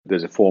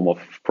there's a form of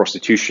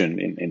prostitution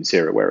in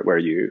Syria where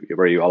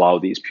you allow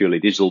these purely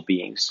digital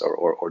beings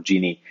or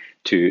genie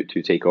to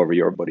take over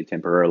your body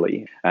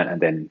temporarily, and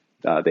then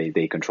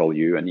they control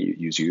you and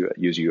use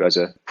you as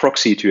a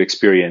proxy to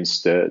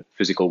experience the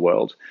physical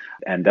world.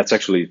 And that's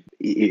actually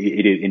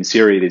in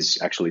Syria it is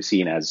actually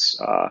seen as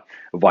a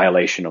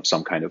violation of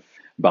some kind of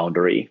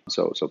boundary.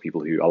 So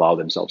people who allow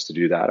themselves to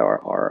do that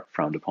are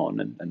frowned upon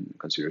and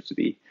considered to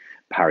be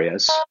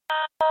pariahs.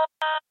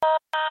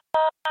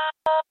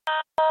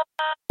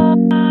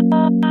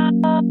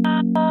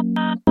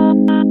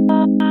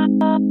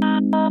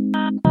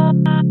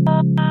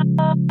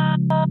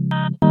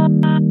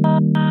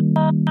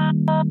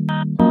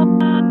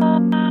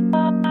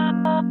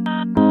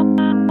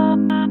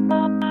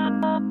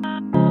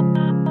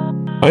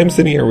 I'm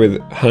sitting here with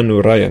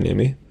Hannu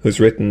Rajaniemi, who's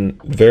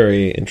written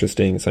very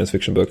interesting science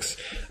fiction books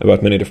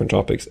about many different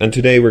topics. And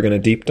today we're going to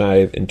deep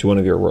dive into one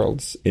of your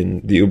worlds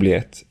in the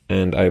Oubliette,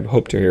 and I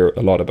hope to hear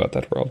a lot about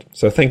that world.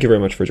 So thank you very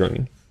much for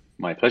joining.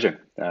 My pleasure.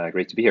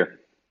 Great to be here.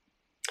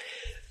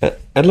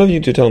 I'd love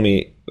you to tell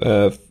me,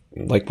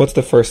 what's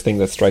the first thing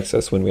that strikes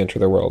us when we enter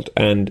the world?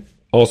 And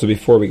also,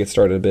 before we get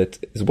started a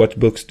bit, is what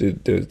books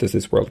does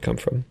this world come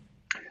from?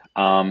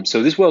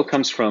 So this world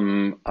comes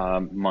from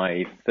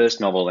my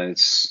first novel and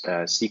its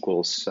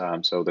sequels.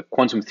 So The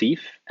Quantum Thief,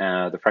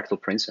 The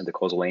Fractal Prince, and The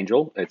Causal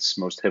Angel. It's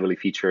most heavily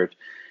featured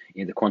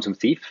in The Quantum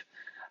Thief.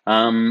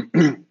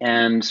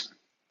 And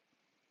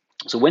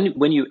so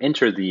when you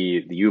enter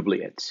the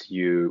Oubliette,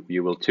 you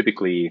will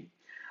typically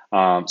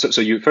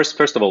so you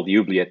first of all, the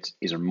Oubliette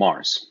is on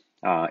Mars.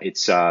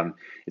 It's a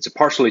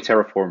partially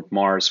terraformed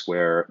Mars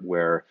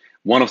where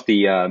one of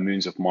the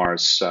moons of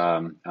Mars,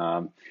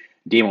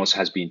 Deimos,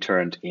 has been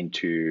turned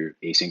into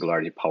a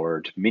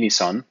singularity-powered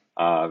mini-sun,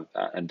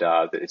 and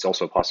it's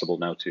also possible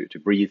now to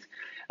breathe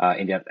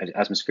in the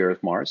atmosphere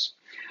of Mars.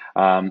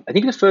 I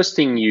think the first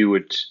thing you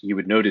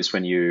would notice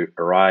when you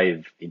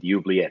arrive in the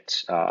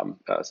Oubliette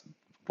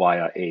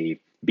via a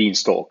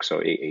beanstalk,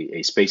 so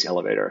a space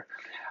elevator,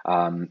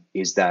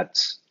 is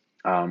that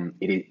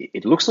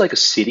it looks like a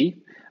city,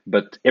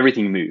 but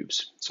everything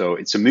moves. So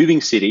it's a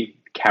moving city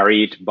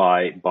carried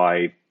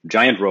by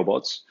giant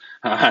robots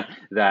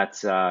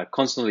that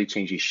constantly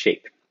changes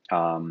shape.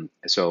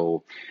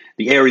 So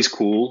the air is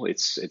cool.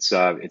 It's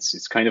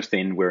kind of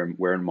thin.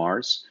 We're in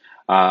Mars,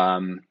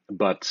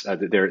 but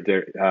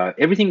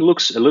everything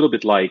looks a little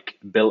bit like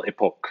Belle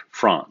Epoque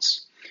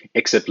France,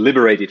 except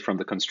liberated from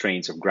the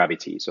constraints of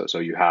gravity. So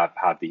you have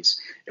these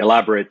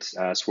elaborate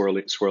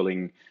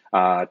swirling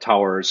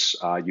towers.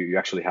 You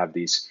actually have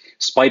these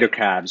spider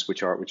cabs,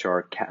 which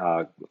are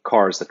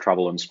cars that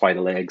travel on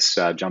spider legs,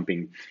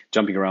 jumping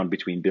around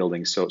between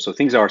buildings. So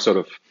things are sort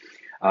of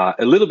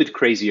a little bit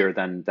crazier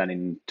than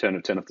in turn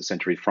of the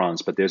century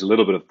France, but there's a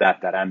little bit of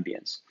that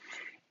ambience.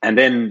 And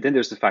then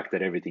there's the fact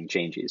that everything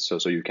changes. So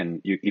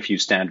if you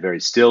stand very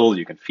still,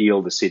 you can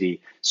feel the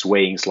city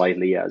swaying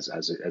slightly as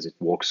it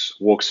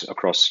walks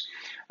across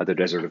the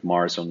desert of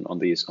Mars on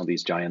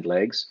these giant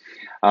legs.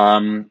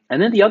 And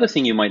then the other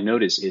thing you might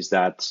notice is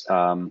that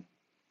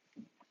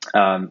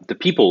the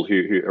people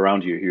who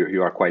around you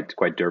who are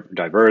quite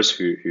diverse,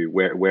 who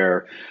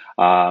wear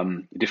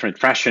different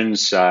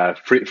fashions,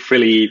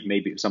 frilly,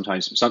 maybe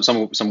sometimes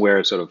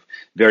somewhere sort of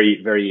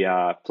very very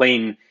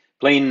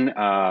plain,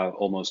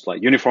 almost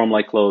like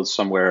uniform-like clothes,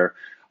 somewhere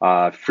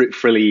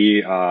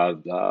frilly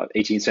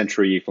 18th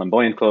century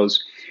flamboyant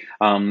clothes,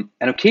 and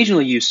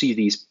occasionally you see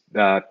these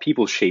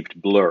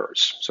people-shaped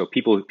blurs. So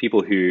people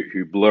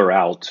who blur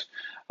out,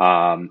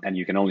 and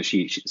you can only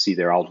see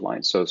their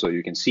outlines. So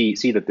you can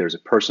see that there's a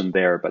person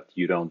there, but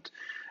you don't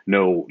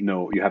know.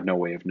 You have no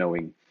way of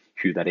knowing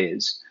who that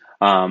is.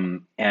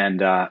 And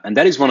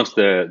that is one of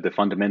the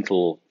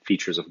fundamental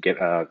features of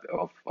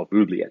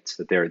Oubliette,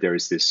 that there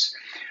is this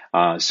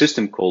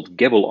system called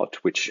Gewolot,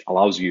 which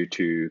allows you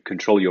to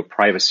control your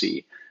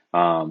privacy,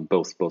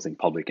 both in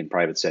public and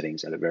private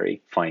settings at a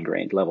very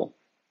fine-grained level.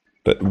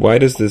 But why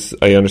does this?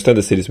 I understand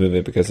the city's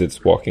moving because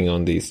it's walking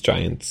on these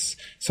giants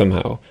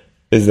somehow.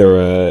 Is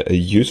there a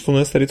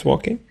usefulness that it's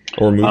walking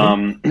or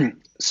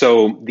moving?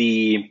 So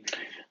the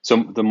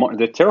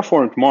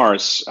terraformed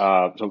Mars,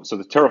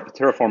 the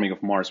terraforming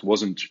of Mars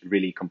wasn't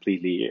really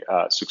completely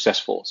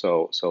successful.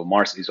 So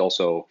Mars is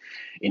also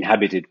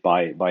inhabited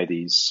by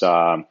these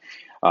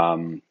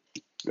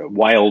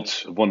wild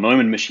von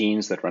Neumann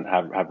machines that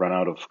have run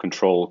out of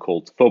control,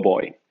 called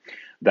phoboi,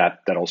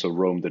 that also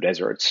roam the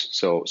deserts.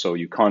 So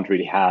you can't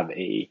really have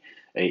a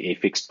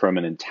fixed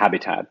permanent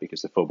habitat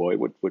because the phoboi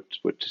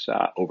would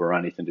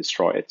overrun it and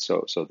destroy it.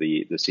 So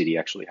the city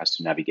actually has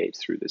to navigate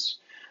through this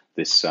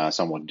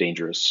somewhat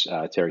dangerous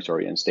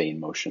territory and stay in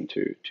motion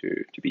to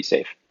be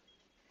safe.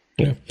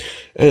 Yeah,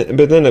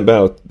 but then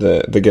about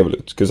the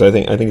Gewolot, because I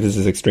think this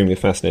is extremely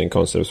fascinating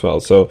concept as well.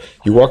 So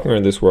you're walking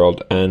around this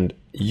world, and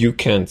you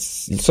can't.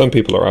 Some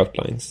people are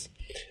outlines,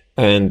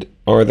 and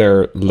are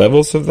there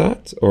levels of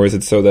that, or is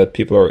it so that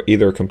people are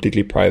either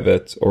completely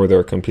private or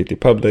they're completely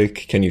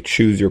public? Can you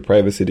choose your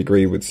privacy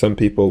degree with some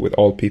people, with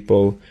all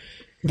people?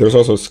 There's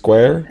also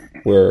Square,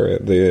 where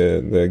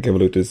the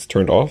Gewolot is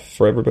turned off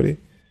for everybody.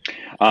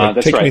 Like,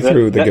 That's take me right.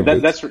 through the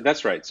Giblet.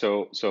 That's right.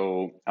 So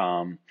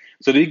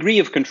the degree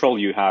of control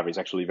you have is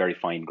actually very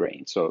fine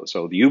grained. So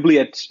the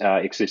oubliette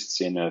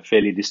exists in a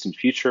fairly distant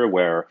future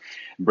where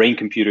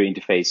brain-computer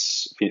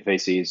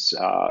interfaces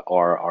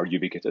are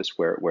ubiquitous,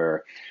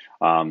 where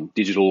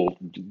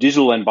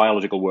digital and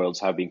biological worlds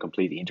have been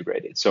completely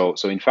integrated. So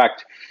in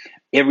fact,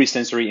 every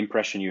sensory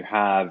impression you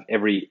have,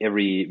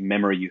 every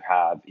memory you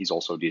have, is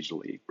also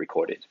digitally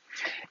recorded,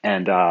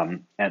 and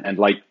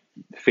like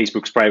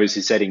Facebook's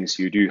privacy settings,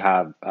 you do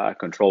have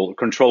control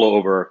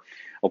over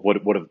of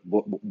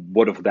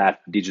what of that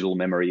digital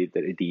memory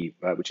that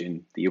which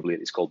in the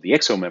oubliette is called the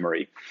exo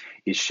memory,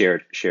 is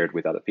shared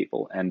with other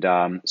people, and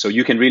so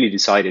you can really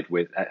decide it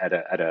with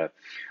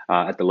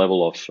at the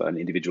level of an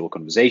individual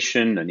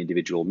conversation, an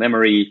individual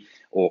memory,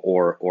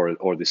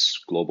 or this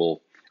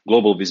global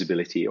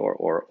visibility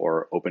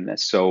or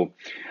openness. So,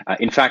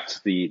 in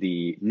fact,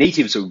 the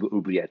natives of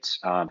oubliette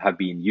have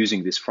been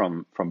using this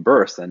from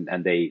birth,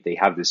 and they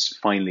have this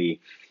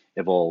finely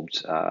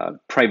evolved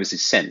privacy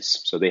sense.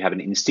 So they have an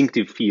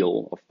instinctive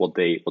feel of what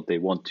they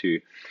want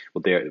to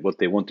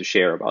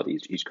share about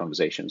each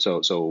conversation.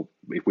 So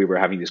if we were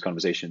having this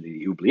conversation in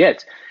the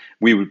oubliette,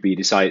 we would be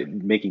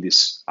making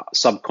this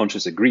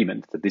subconscious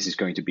agreement that this is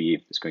going to be a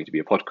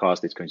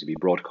podcast, it's going to be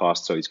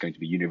broadcast, so it's going to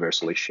be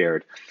universally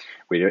shared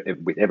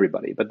with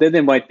everybody. But then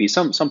there might be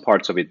some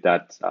parts of it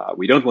that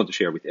we don't want to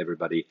share with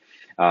everybody,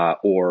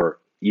 or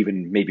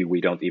even maybe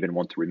we don't even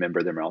want to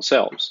remember them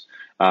ourselves,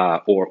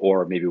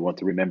 or maybe we want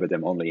to remember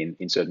them only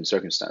in certain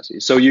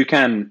circumstances. So you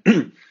can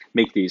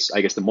make these.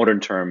 I guess the modern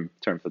term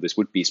for this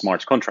would be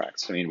smart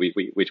contracts. I mean,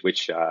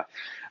 which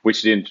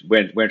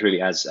weren't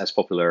really as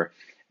popular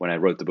when I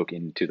wrote the book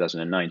in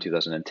 2009,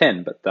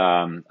 2010.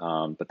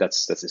 But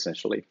that's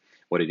essentially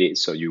what it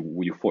is. So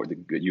you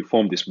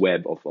form this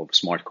web of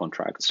smart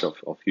contracts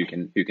of who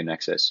can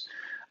access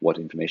what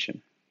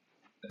information.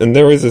 And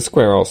there is a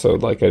square also.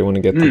 Like, I want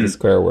to get to the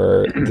square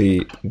where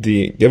the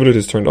Giblet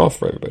is turned off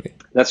for everybody.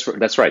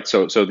 That's right.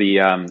 So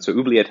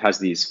oubliette has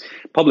these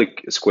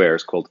public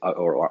squares called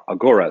or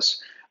agoras,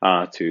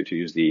 to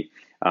use the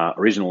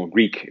original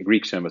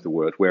Greek term of the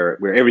word,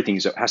 where everything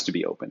has to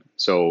be open.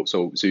 So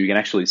you can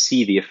actually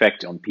see the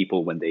effect on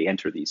people when they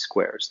enter these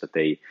squares, that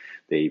they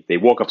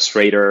walk up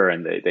straighter,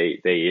 and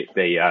they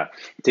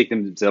take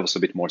themselves a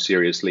bit more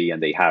seriously,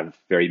 and they have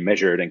very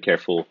measured and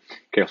careful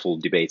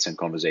debates and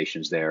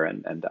conversations there,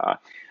 and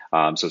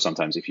so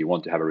sometimes if you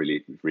want to have a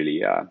really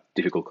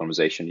difficult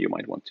conversation, you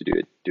might want to do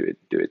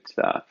it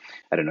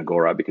at an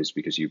agora,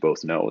 because you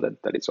both know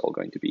that it's all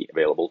going to be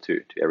available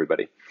to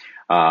everybody.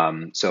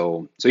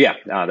 So yeah,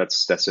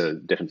 that's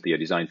definitely a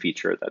design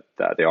feature,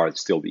 that there are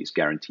still these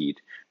guaranteed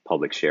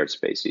public shared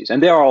spaces,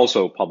 and there are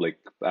also public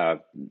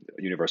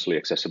universally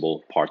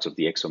accessible parts of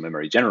the exo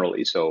memory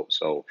generally. So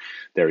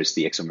there is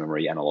the exo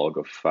memory analog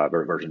of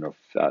version of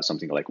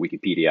something like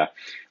Wikipedia,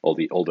 all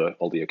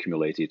the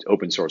accumulated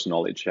open source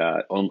knowledge.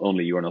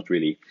 Only you are not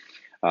really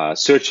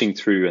searching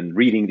through and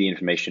reading the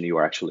information; you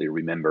are actually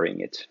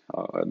remembering it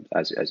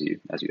as you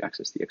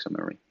access the exo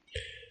memory.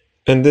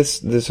 And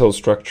this whole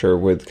structure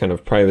with kind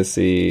of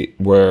privacy,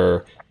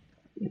 where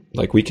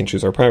like we can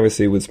choose our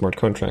privacy with smart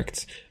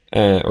contracts,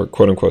 or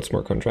quote unquote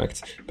smart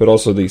contracts, but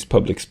also these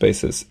public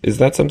spaces. Is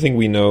that something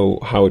we know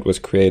how it was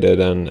created,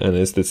 and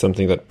is this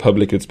something that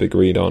public gets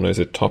agreed on? Is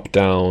it top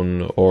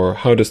down, or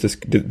how did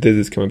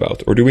this come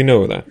about, or do we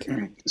know that?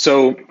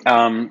 So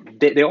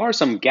there are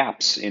some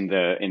gaps in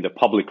the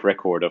public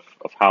record of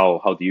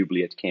how the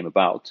oubliette came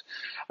about,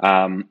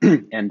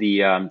 and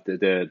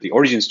the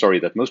origin story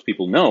that most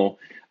people know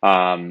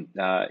in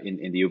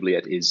the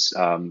oubliette is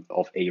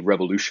of a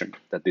revolution.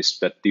 That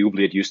the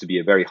oubliette used to be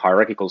a very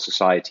hierarchical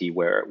society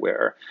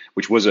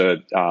which was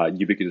a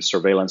ubiquitous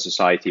surveillance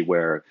society,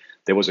 where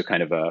there was a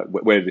kind of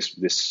where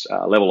this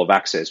level of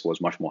access was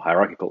much more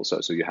hierarchical.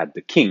 So you had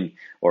the king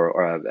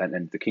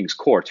and the king's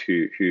court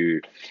who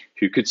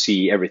could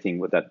see everything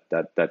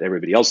that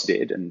everybody else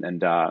did,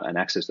 and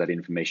access that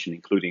information,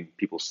 including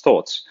people's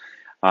thoughts.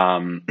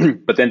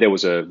 But then there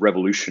was a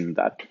revolution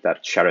that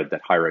shattered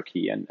that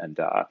hierarchy, and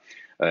a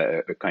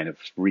kind of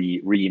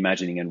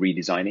reimagining and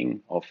redesigning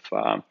of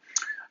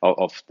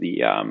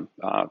the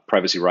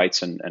privacy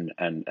rights and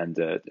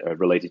the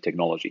related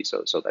technology,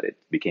 so that it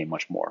became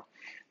much more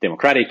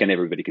democratic, and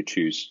everybody could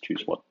choose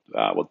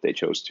what they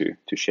chose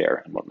to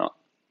share and whatnot.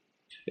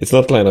 It's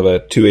not kind of a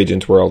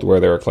two-agent world where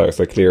there are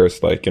clear,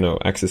 like,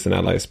 Axis and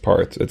Allies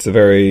part.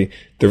 They're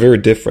very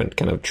different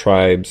kind of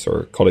tribes,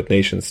 or call it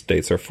nation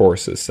states or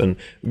forces. And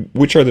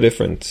which are the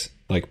different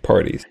like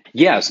parties?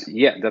 Yes,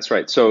 yeah, that's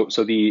right. So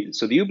the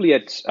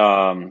oubliette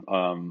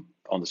on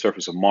the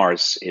surface of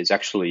Mars is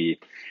actually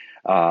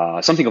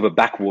something of a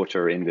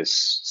backwater in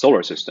this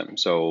solar system.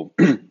 So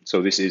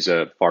this is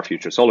a far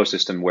future solar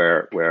system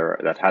where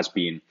that has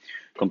been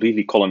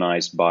completely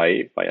colonized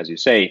by as you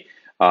say,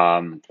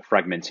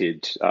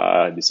 fragmented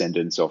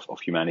descendants of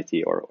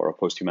humanity or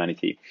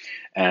post-humanity,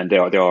 and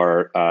there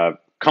are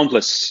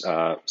countless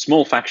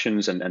small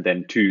factions, and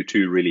then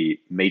two really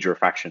major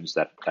factions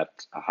that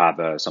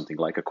have something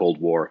like a Cold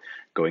War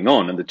going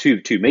on. And the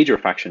two major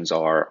factions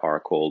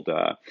are called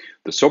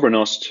the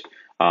Sobernost,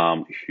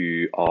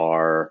 who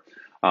are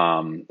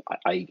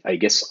I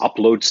guess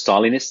upload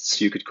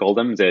Stalinists, you could call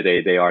them.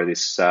 They are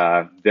this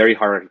very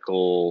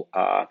hierarchical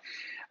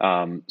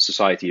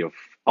society of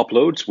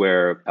uploads,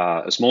 where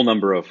a small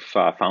number of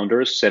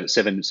founders,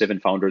 seven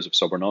founders of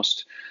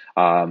Sobernost,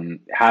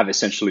 have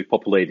essentially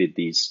populated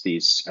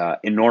these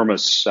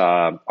enormous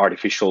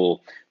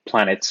artificial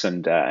planets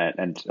and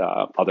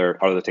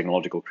other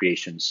technological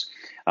creations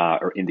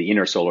in the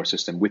inner solar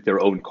system with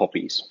their own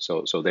copies.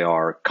 So there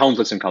are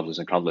countless and countless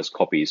and countless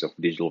copies of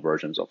digital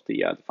versions of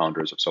the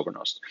founders of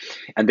Sobernost,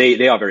 and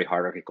they are very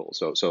hierarchical.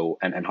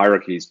 And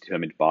hierarchy is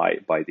determined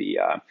by the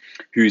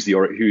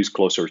who's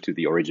closer to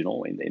the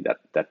original in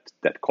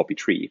that copy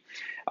tree,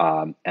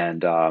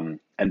 and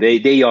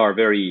they are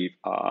very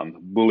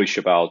bullish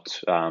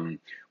about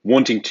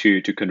wanting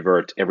to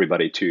convert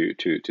everybody to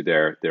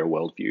their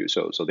worldview.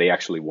 So they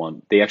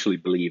actually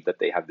believe that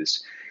they have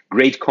this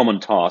great common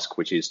task,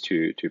 which is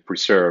to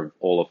preserve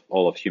all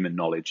of human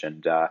knowledge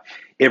and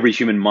every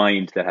human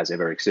mind that has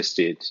ever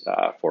existed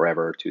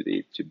forever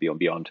to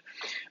beyond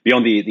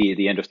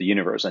the end of the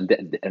universe.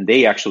 And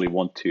they actually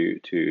want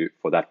to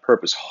for that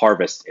purpose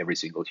harvest every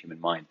single human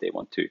mind. They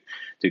want to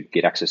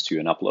get access to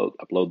and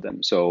upload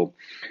them. So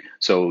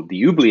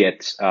the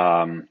Oubliette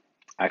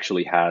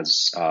actually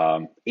has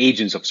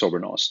agents of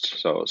Sobernost.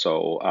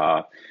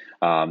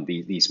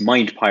 These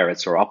mind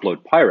pirates or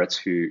upload pirates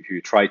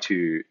who try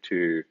to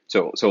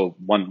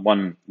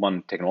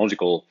one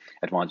technological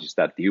advantage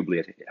that the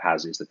Oubliette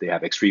has is that they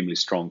have extremely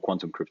strong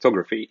quantum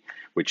cryptography,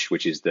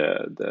 which is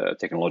the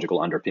technological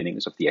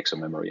underpinnings of the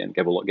exomemory and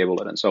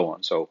Gebulot and so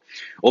on. So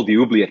all the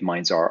Oubliette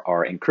minds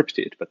are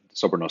encrypted, but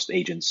Sobernost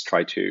agents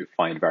try to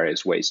find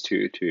various ways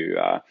to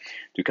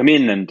come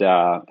in and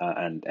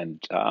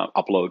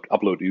upload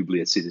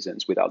Oubliette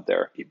citizens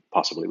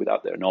possibly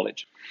without their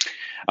knowledge.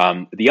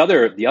 The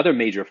other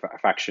major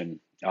faction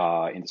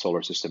in the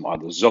solar system are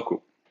the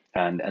Zoku,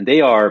 and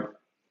they are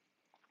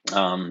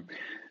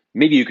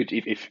maybe you could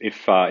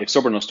if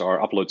Sobernost are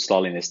upload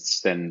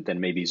Stalinists, then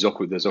maybe the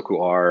Zoku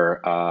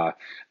are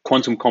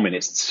quantum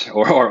communists,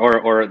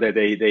 or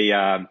they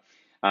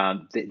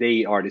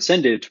are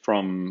descended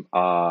from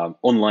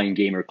online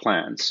gamer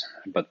clans,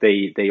 but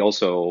they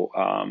also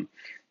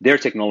their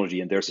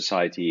technology and their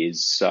society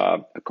is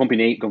a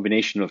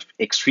combination of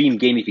extreme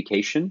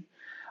gamification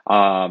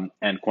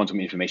and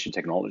quantum information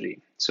technology.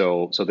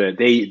 So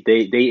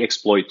they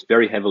exploit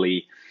very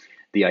heavily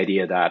the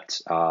idea that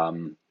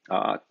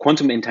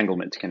quantum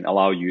entanglement can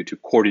allow you to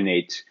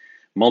coordinate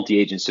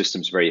multi-agent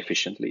systems very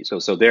efficiently. So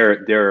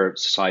their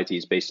society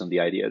is based on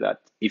the idea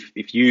that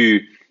if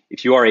you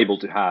are able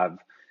to have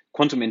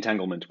quantum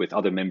entanglement with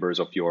other members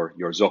of your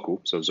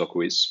Zoku, so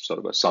Zoku is sort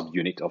of a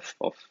subunit of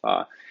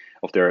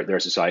their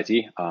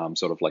society,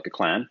 sort of like a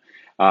clan.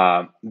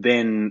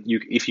 Then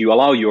if you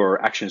allow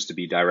your actions to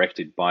be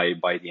directed by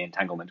the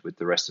entanglement with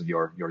the rest of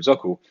your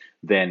Zoku,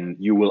 then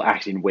you will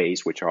act in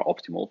ways which are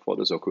optimal for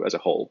the Zoku as a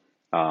whole.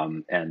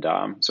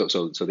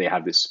 So they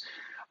have this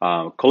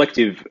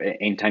collective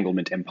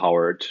entanglement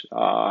empowered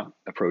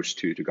approach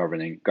to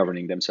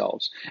governing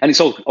themselves, and it's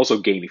also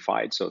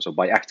gamified. So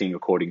by acting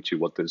according to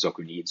what the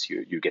Zoku needs,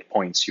 you get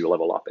points, you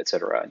level up,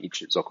 etc. And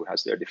each Zoku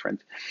has their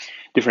different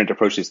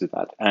approaches to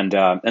that. And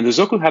the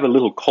Zoku have a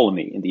little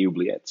colony in the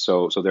Oubliette.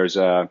 So there was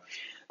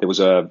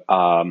a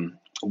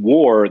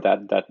war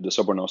that the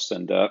Sobernost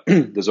and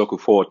the Zoku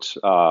fought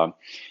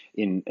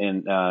in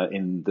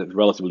the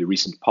relatively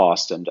recent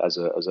past, and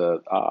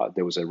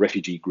there was a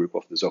refugee group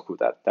of the Zoku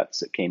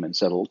that came and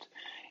settled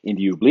in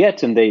the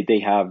Oubliette, and they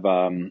have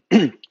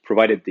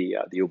provided the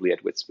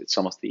Oubliette with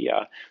some of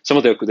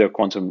their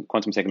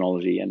quantum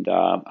technology, and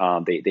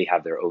they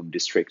have their own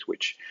district,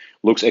 which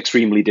looks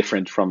extremely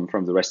different from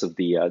the rest of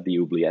the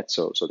Oubliette.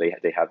 So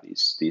they have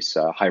these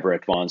hyper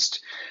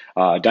advanced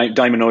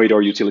daimonoid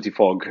or utility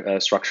fog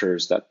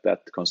structures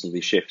that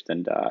constantly shift,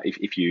 and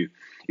if you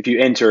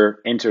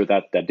enter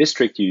that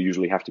district, you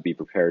usually have to be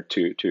prepared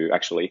to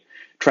actually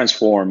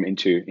transform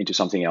into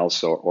something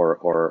else,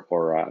 or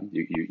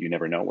you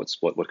never know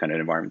what kind of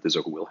environment the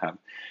Zoku will have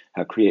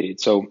created.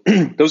 So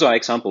those are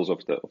examples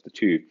of the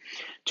two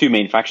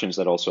main factions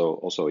that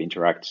also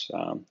interact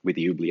with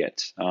the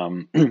Oubliette.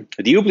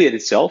 The Oubliette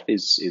itself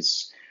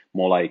is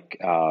more like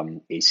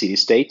a city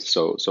state.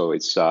 So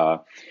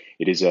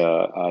it is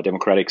a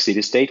democratic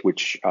city state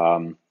which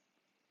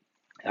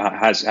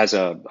has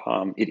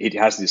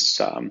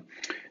this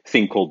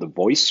thing called the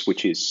voice,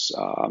 which is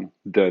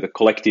the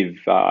collective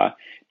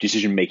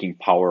decision-making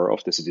power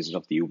of the citizens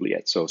of the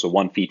Oubliette. So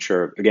one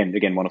feature,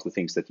 again, one of the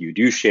things that you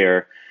do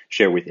share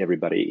with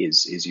everybody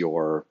is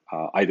your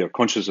either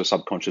conscious or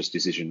subconscious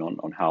decision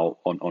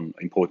on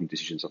important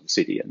decisions of the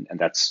city, and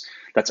that's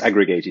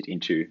aggregated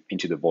into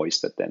the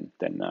voice that then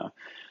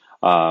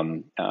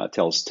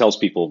tells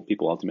people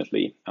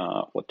ultimately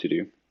what to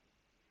do.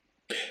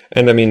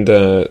 And I mean,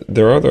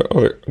 there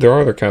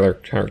are other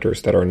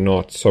characters that are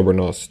not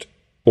Sobernost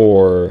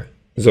or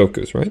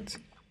Zokus, right?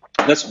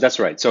 That's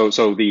right. So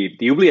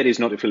the Oubliette is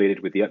not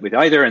affiliated with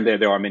either, and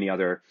there are many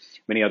other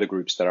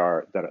groups that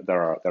are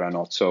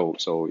not. So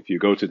if you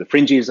go to the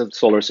fringes of the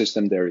solar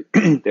system, there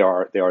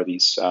are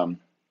these.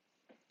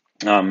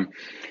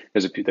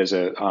 There's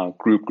a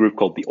group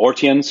called the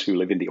Ortians who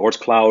live in the Oort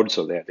cloud.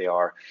 So they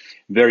are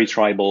very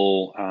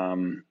tribal,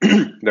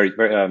 very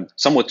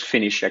somewhat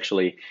Finnish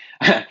actually.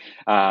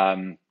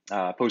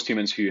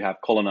 Posthumans who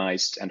have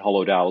colonized and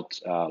hollowed out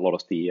a lot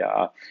of the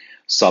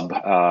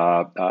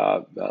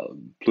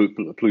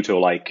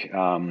Pluto-like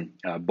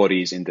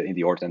bodies in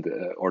the Oort and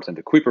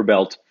the Kuiper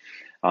belt,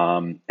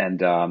 and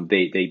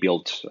they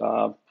built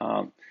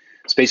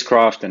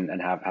spacecraft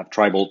and have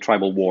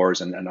tribal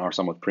wars and are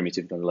somewhat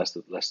primitive than the rest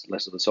of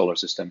the solar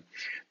system.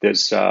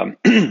 There's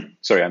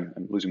sorry,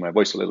 I'm losing my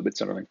voice a little bit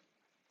suddenly.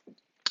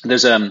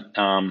 There's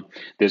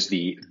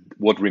the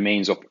what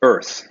remains of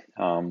Earth.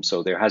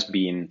 So there has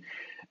been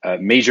a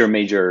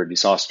major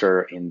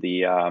disaster in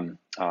the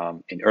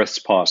in Earth's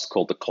past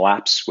called the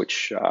collapse,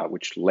 which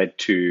led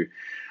to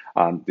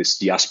this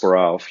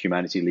diaspora of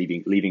humanity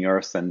leaving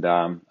Earth, and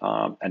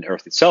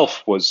Earth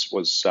itself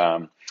was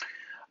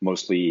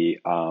mostly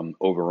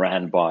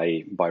overran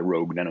by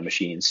rogue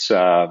nanomachines,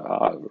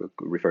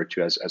 referred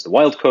to as the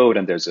Wild Code.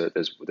 And there's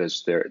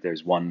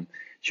one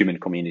human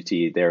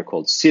community there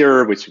called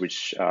Sir,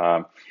 which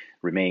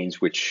remains,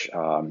 which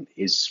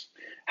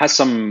has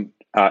some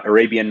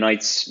Arabian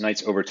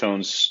Nights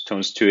overtones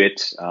to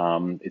it.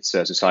 It's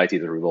a society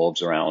that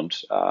revolves around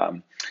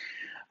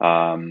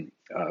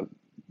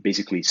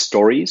basically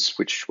stories,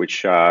 which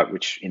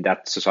in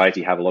that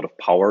society have a lot of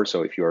power.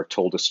 So if you're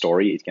told a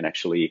story, it can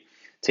actually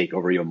take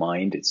over your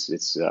mind.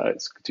 It's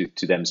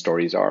to them,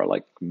 stories are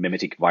like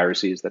mimetic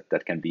viruses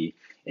that can be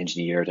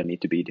engineered and need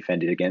to be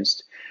defended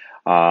against.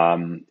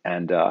 Then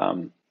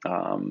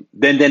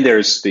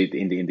there's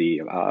in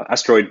the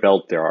asteroid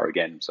belt, there are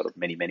again sort of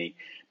many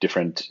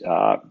different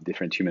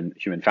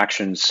human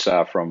factions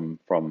from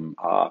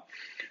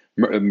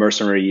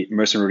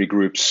mercenary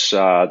groups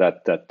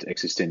that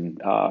exist in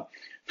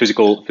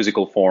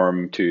physical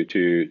form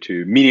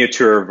to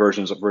miniature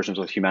versions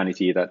of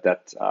humanity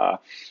that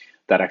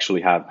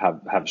actually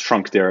have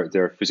shrunk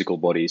their physical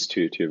bodies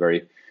to a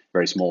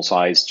very small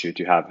size to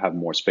have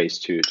more space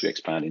to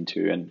expand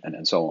into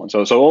and so on.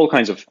 So all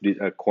kinds of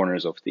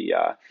corners of the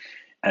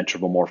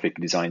anthropomorphic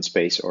design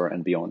space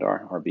and beyond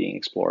are being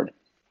explored.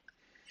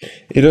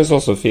 It does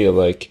also feel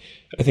like,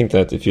 I think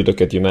that if you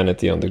look at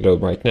humanity on the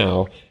globe right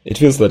now, it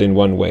feels that in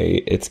one way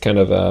it's kind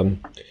of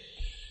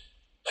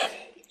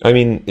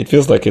it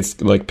feels like it's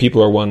like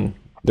people are one.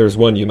 There's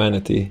one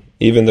humanity,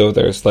 even though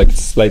there's like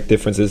slight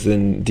differences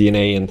in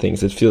DNA and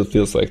things. It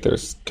feels like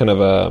there's kind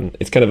of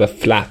it's kind of a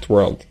flat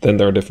world. Then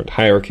there are different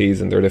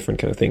hierarchies and there are different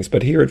kind of things.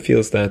 But here it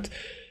feels that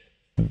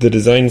the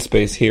design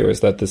space here is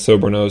that the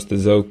Sobornos, the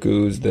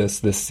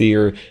Zokus, the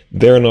Seer,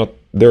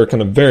 they're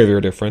kind of very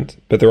different,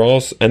 but they're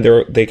also, and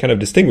they kind of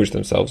distinguish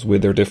themselves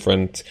with their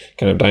different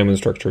kind of diamond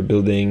structure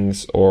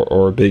buildings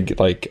or big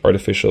like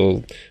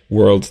artificial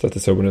worlds that the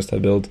Sobornos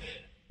have built,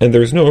 and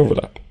there's no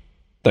overlap.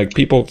 Like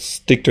people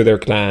stick to their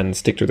clan,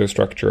 stick to their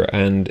structure,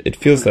 and it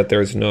feels that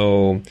there's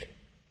no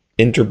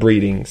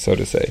interbreeding, so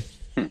to say.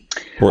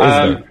 Or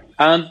is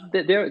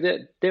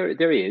there?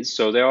 There is.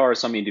 So there are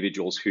some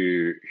individuals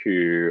who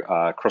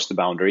cross the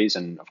boundaries,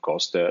 and of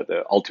course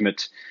the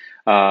ultimate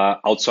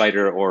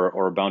outsider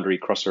or boundary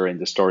crosser in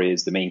the story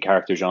is the main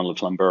character, Jean Le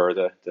Flambeur,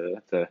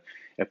 the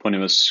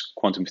eponymous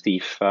quantum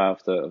thief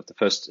of the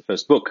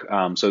first book.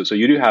 So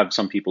you do have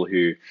some people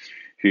who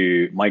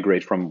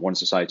migrate from one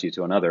society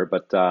to another,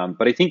 but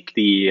I think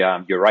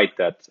you're right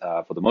that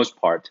for the most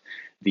part,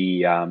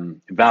 the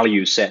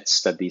value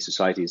sets that these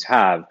societies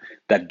have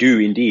that do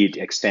indeed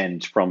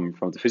extend from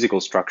the physical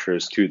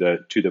structures to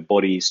the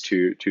bodies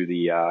to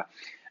the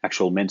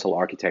actual mental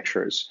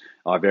architectures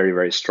are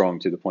very strong,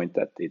 to the point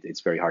that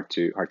it's very hard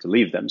to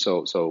leave them.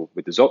 So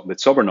with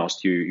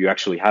Sobornost, you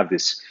actually have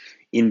this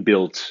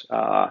inbuilt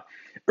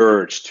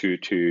urge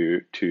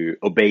to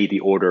obey the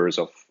orders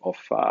of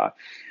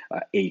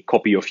a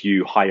copy of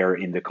you higher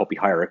in the copy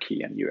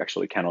hierarchy, and you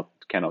actually cannot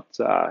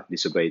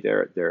disobey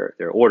their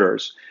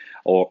orders.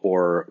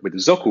 Or with the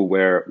Zoku,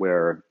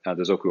 where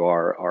the Zoku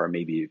are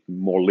maybe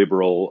more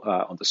liberal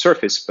on the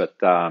surface, but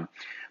the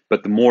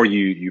more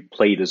you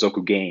play the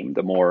Zoku game,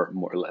 the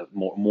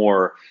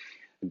more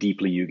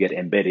deeply you get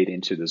embedded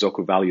into the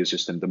Zoku value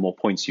system, the more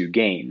points you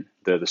gain,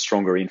 the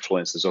stronger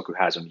influence the Zoku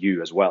has on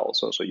you as well.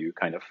 So you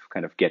kind of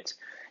get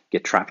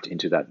trapped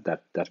into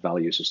that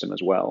value system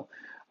as well.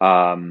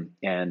 And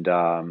with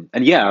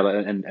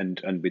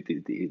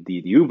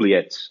the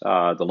Oubliette,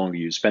 the longer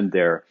you spend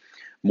there,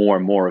 more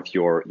and more of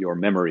your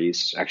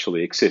memories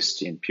actually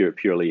exist in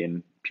purely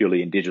in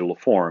digital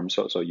form.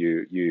 So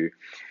you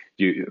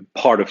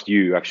part of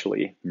you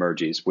actually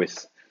merges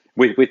with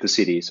the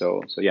city.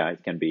 So yeah,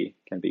 it can be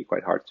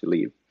quite hard to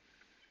leave.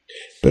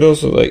 But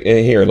also like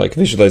here, like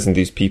visualizing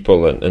these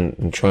people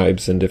and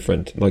tribes and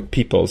different like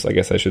peoples, I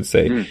guess I should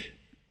say.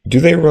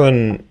 Do they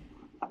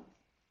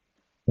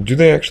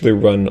actually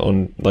run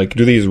on, like,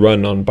 do these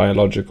run on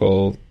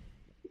biological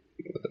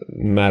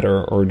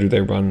matter, or do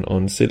they run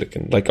on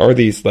silicon? Like, are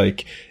these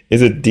like,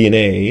 is it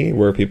DNA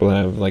where people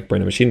have like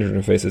brain and machine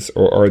interfaces,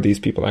 or are these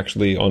people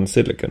actually on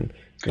silicon?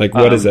 Like,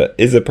 what is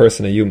a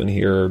person a human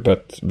here,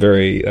 but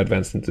very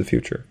advanced into the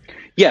future?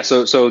 Yeah,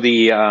 so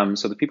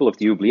the people of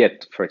the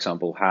Oubliette, for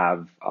example,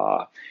 have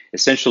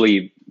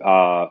essentially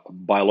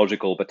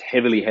biological but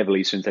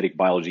heavily synthetic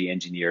biology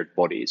engineered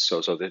bodies.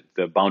 So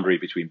the boundary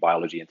between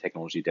biology and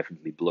technology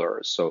definitely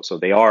blurs. So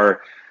they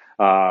are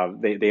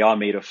they are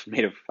made of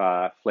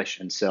flesh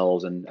and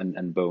cells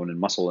and bone and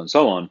muscle and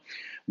so on.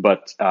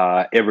 But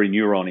every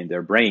neuron in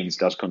their brains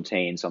does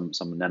contain some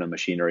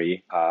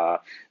nanomachinery,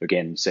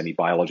 again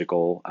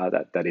semi-biological,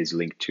 that is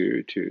linked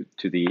to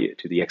the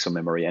exo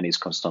memory and is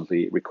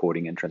constantly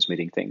recording and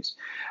transmitting things.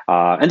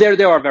 And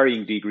there are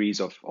varying degrees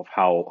of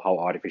how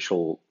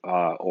artificial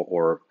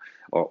or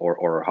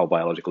how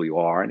biological you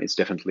are, and it's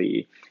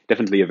definitely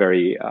a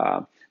very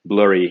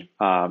blurry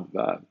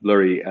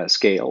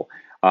scale.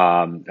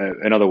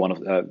 Another one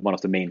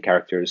of the main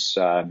characters,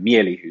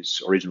 Mieli,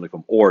 who's originally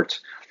from Oort,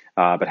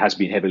 but has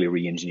been heavily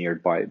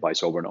re-engineered by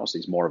Sobernos.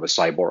 Is more of a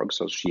cyborg,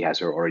 so she has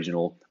her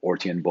original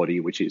Ortian body,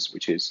 which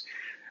is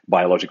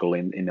biological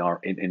in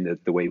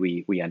the way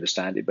we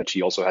understand it. But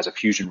she also has a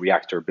fusion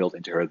reactor built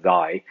into her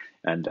thigh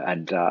and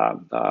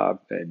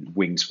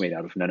wings made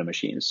out of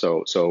nanomachines.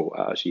 So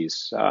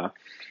she's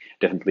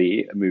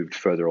definitely moved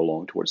further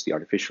along towards the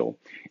artificial.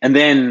 And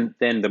then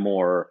the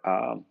more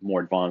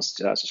advanced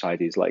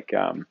societies like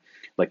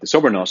the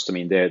Sobernost, I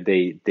mean,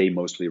 they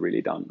mostly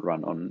really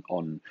run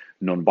on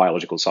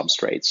non-biological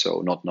substrates,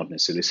 so not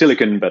necessarily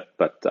silicon,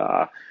 but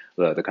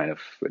the kind of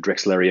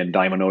Drexlerian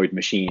Daimonoid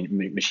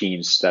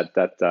machines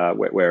that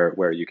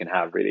where you can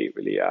have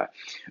really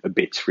a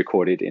bit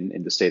recorded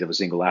in the state of a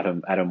single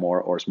atom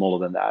or smaller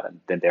than that, and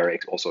then they're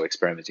also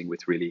experimenting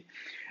with really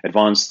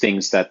advanced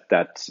things that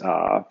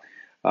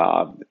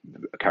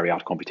carry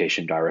out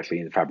computation directly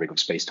in the fabric of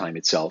space-time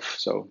itself.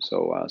 So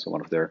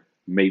one of their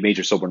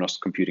major Sobernos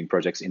computing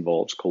projects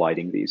involves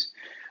colliding these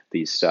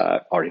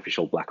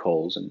artificial black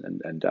holes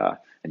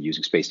and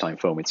using space-time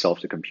foam itself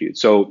to compute.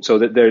 So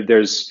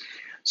there's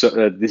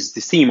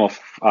this theme of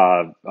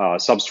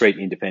substrate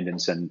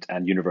independence and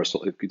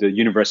the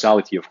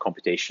universality of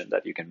computation,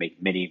 that you can make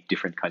many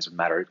different kinds of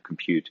matter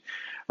compute,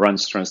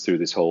 runs through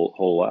this whole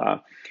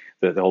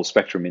the whole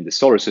spectrum in the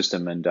solar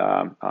system. And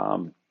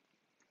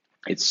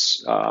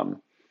it's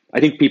I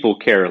think people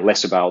care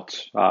less about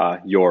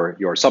your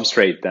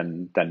substrate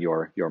than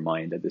your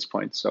mind at this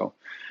point. So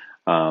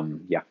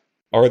yeah.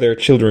 Are there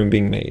children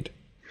being made?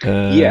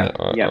 Yeah.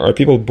 Are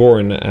people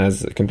born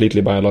as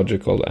completely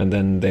biological and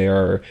then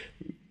they're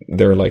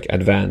like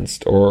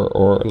advanced,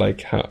 or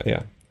like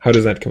how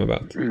does that come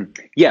about?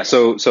 Yeah,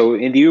 so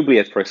in the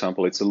Oubliette, for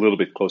example, it's a little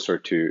bit closer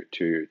to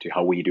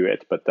how we do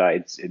it, but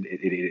it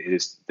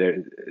is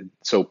there.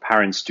 So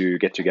parents do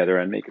get together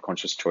and make a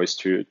conscious choice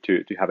to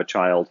have a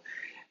child,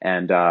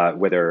 and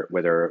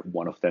whether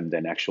one of them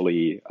then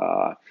actually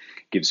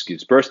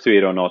gives birth to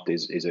it or not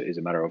is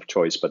a matter of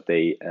choice. But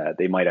they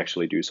might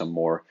actually do some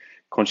more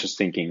conscious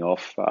thinking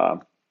of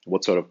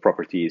what sort of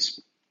properties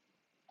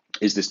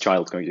is this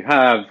child going to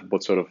have,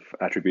 what sort of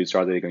attributes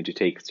are they going to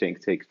take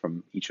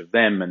from each of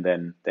them, and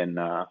then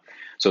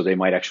so they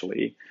might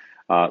actually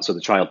so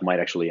the child might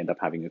actually end up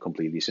having a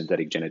completely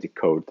synthetic genetic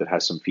code that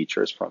has some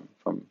features from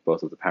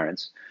both of the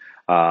parents.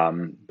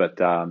 But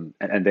then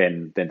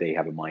they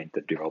have a mind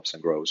that develops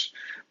and grows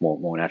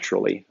more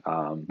naturally.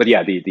 But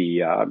yeah,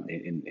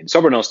 in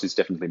Sobernost, it's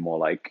definitely more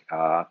like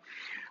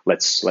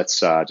let's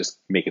just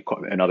make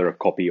another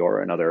copy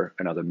or another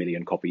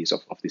million copies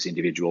of this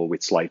individual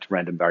with slight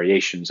random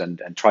variations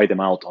and try them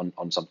out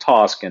on some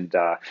task and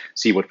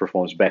see what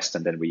performs best,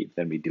 and then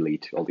we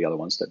delete all the other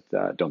ones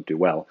that don't do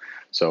well.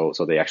 So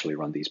they actually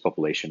run these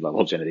population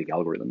level genetic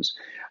algorithms.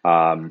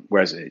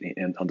 Whereas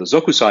on the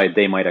Zoku side,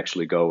 they might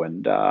actually go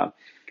and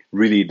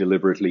really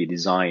deliberately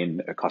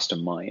design a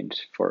custom mind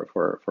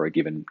for a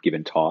given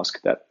task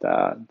that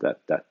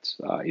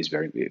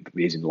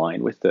is in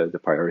line with the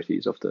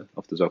priorities of the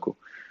Zoku.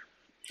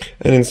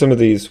 And in some of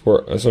these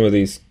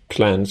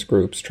clans,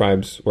 groups,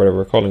 tribes, whatever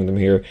we're calling them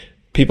here,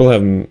 people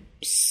have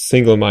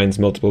single minds,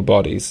 multiple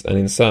bodies, and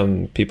in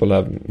some people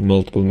have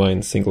multiple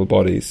minds, single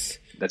bodies.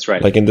 That's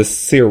right. Like in the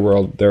Seer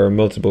world, there are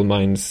multiple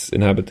minds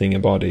inhabiting a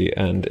body,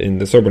 and in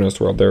the Sobernost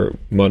world, there are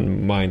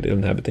one mind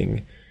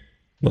inhabiting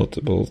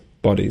multiple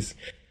bodies.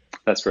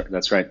 That's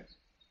right.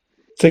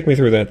 Take me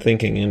through that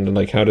thinking, and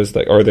like how does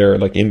are there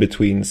like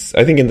in-betweens?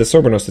 I think in the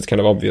Sobernost it's kind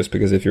of obvious,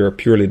 because if you're a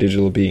purely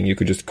digital being, you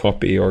could just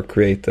copy or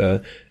create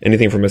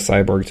anything from a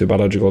cyborg to a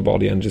biological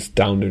body and just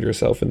download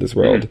yourself in this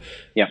world.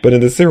 Yeah. But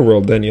in the Seer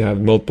world, then you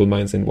have multiple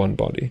minds in one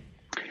body.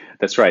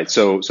 That's right.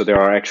 So there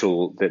are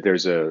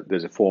there's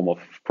a form of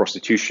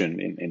prostitution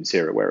in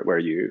Seer where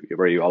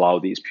you allow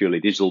these purely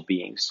digital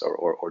beings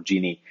or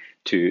genie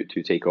to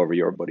take over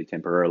your body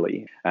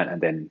temporarily,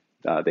 and then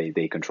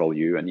they control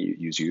you and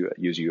use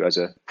you as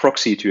a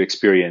proxy to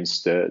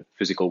experience the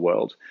physical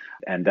world.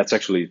 And that's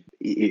actually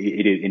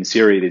in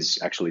Seer, it is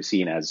actually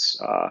seen as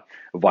a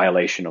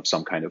violation of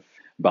some kind of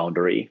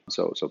boundary.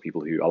 So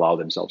people who allow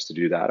themselves to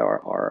do that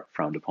are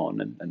frowned upon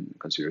and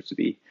considered to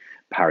be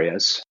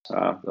pariahs,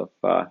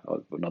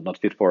 not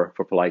fit for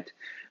polite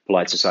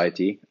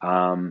society.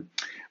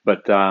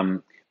 But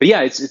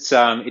yeah,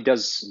 it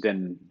does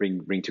then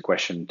bring to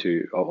question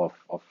of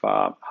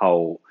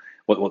how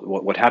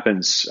what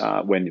happens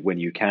when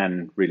you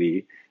can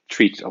really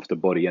treat of the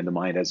body and the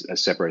mind as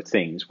separate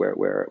things,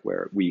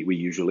 where we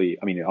usually,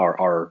 I mean,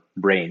 our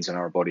brains and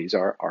our bodies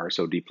are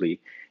so deeply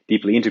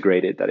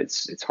integrated that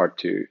it's hard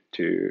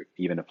to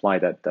even apply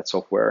that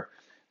software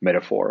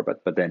metaphor.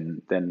 But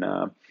then and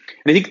I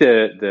think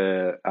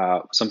the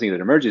something that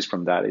emerges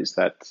from that is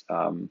that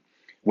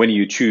when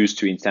you choose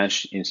to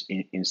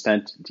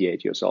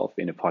instantiate yourself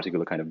in a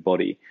particular kind of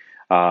body,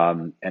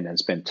 and then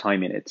spend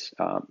time in it,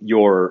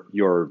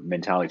 your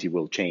mentality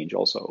will change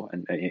also,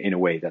 and in a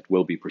way that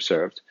will be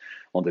preserved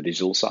on the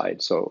digital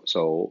side. So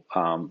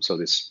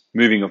this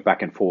moving of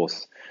back and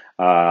forth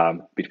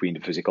between the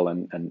physical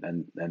and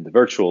the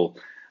virtual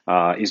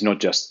is not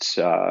just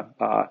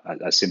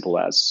as simple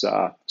as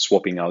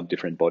swapping out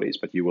different bodies,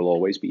 but you will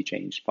always be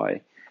changed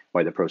by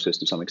the process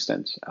to some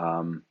extent.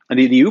 And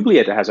the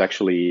Oubliette has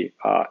actually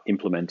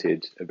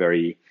implemented a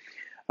very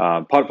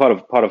part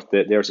of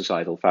their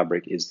societal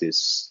fabric is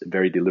this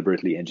very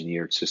deliberately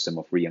engineered system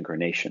of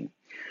reincarnation.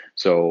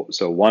 So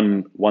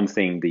one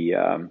thing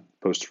the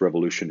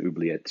post-revolution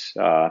Oubliette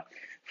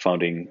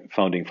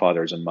founding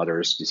fathers and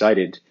mothers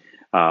decided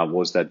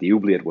was that the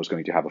Oubliette was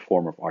going to have a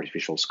form of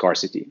artificial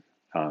scarcity,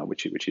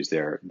 which is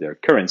their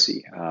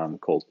currency,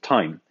 called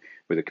time,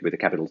 with a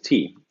capital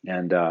T.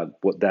 And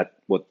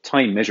what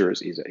time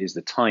measures is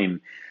the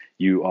time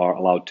you are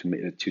allowed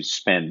to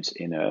spend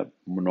in a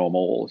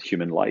normal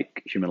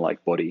human-like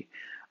body,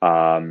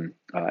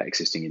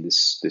 existing in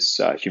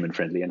this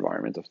human-friendly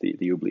environment of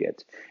the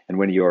Oubliette. And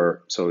when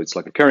so it's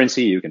like a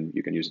currency, you can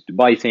use it to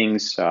buy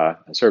things,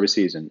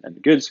 services,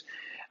 and goods.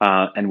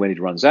 And when it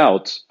runs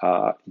out,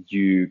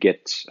 you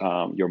get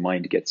your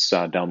mind gets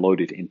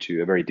downloaded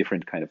into a very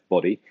different kind of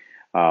body,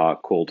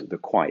 called the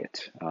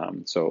Quiet.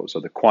 So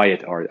the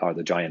Quiet are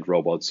the giant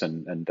robots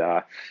and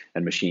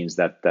machines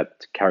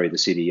that carry the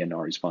city and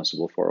are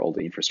responsible for all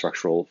the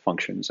infrastructural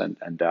functions, and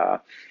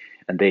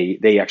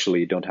they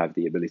actually don't have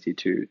the ability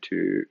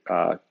to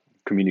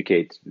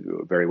communicate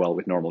very well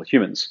with normal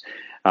humans.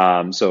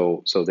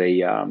 So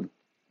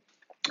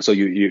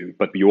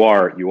you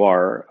are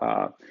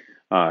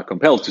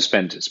compelled to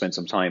spend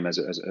some time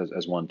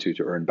as one to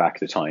earn back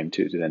the time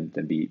to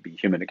then be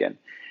human again.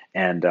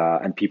 And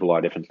people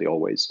are definitely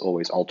always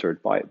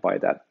altered by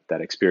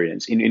that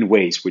experience in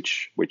ways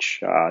which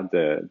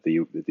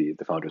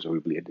the founders of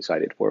Oubliette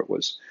decided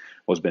was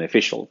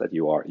beneficial. That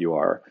you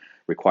are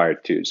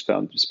required to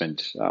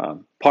spend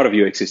part of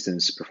your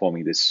existence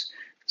performing this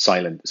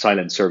silent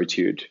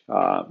servitude,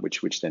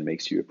 which then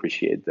makes you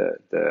appreciate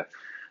the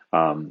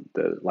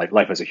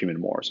life as a human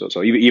more.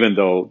 So even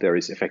though there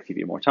is effective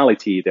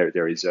immortality,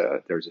 there is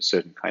a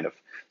certain kind of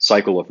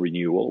cycle of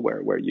renewal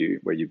where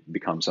you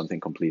become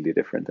something completely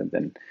different, and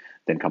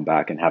then come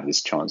back and have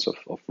this chance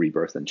of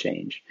rebirth and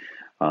change.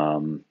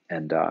 And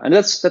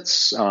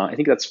that's I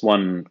think that's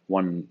one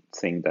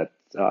thing that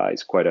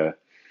is quite a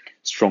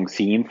strong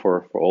theme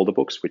for all the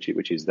books,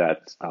 which is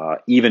that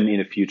even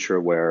in a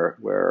future where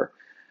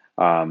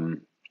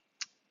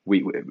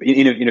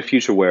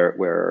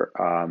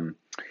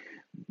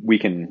we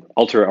can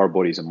alter our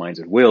bodies and minds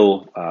at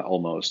will,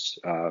 almost.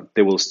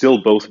 There will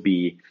still both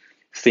be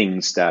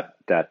things that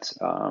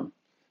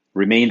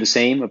remain the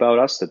same about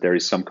us, that there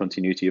is some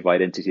continuity of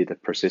identity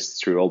that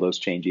persists through all those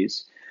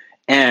changes,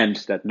 and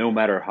that no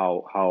matter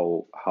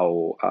how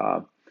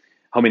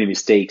many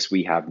mistakes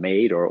we have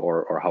made,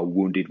 or how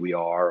wounded we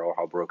are, or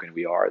how broken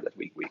we are, that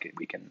we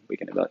can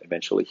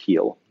eventually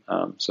heal.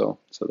 So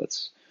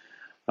that's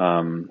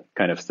kind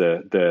of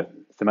the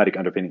thematic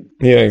underpinning.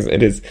 Yeah,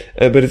 it is.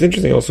 But it's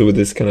interesting also with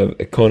this kind of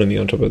economy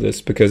on top of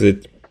this, because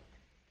it,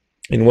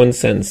 in one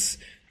sense,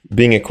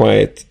 being a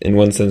Quiet, in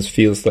one sense,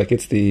 feels like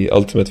it's the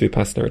ultimate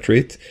Vipassana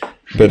retreat,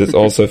 but it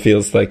also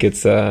feels like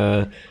it's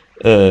kind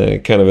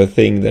of a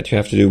thing that you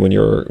have to do when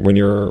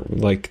your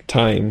like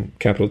time,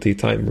 capital T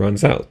time,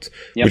 runs out.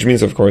 Yep. Which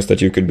means, of course,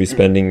 that you could be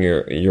spending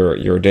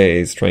your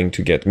days trying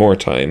to get more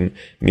time,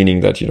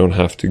 meaning that you don't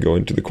have to go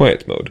into the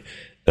Quiet mode.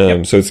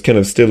 Yep. So it's kind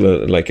of still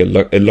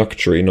a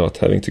luxury not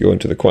having to go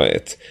into the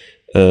Quiet.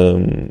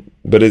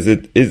 But is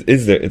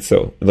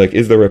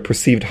there a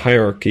perceived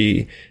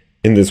hierarchy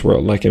in this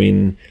world? Like, I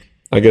mean,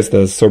 I guess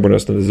the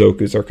Sobernost and the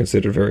Zokus are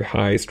considered very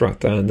high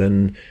strata, and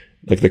then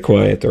like the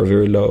Quiet are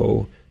very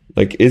low.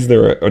 Like, is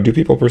there, or do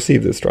people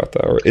perceive this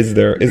strata, or is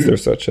there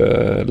such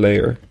a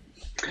layer?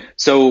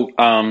 So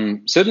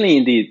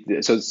certainly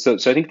so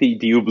I think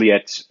the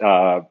Oubliette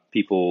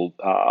people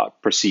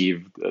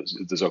perceive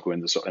the Zoku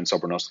and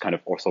Sobernost kind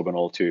of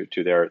orthogonal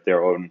to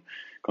their own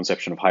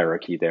conception of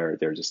hierarchy.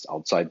 They're just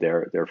outside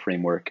their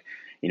framework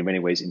in many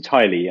ways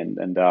entirely.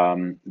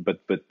 But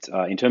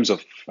in terms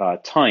of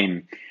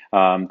time,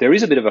 There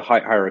is a bit of a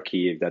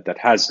hierarchy that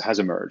has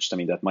emerged. I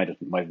mean, that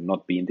might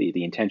not be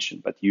the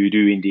intention, but you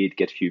do indeed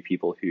get few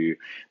people who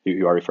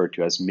are referred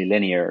to as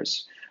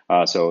millennials.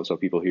 So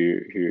people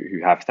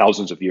who have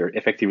thousands of years,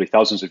 effectively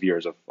thousands of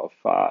years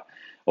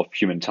of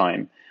human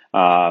time,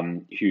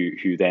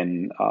 who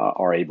then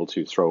are able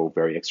to throw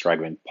very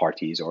extravagant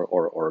parties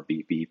or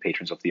be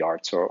patrons of the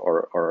arts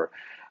or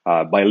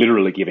by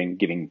literally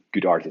giving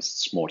good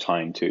artists more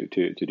time to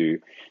do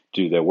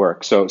their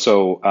work.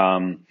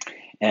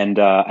 And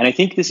I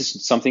think this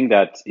is something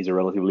that is a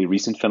relatively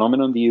recent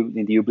phenomenon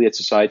in the Oubliette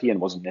Society and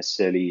wasn't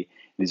necessarily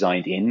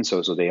designed in.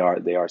 So they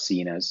are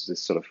seen as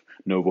this sort of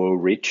nouveau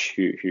rich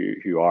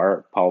who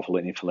are powerful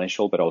and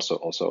influential, but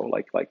also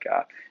like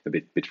a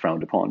bit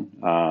frowned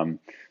upon.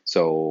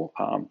 So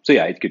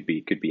yeah, it could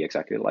be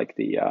exactly like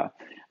the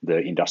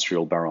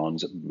industrial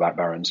barons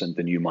and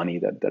the new money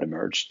that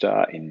emerged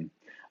in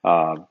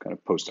kind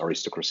of post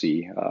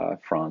aristocracy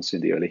France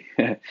in the early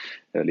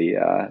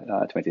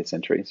 20th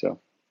century. So.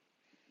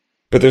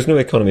 But there's no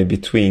economy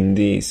between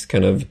these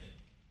kind of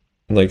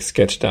like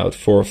sketched out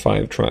 4 or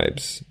 5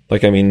 tribes.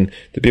 Like, I mean,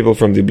 the people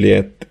from the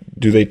Oubliette,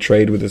 do they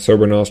trade with the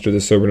Sobernos? Do the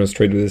Sobernos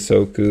trade with the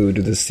Zoku?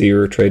 Do the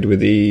Seer trade with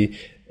the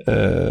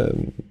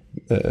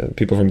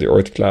people from the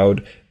Earth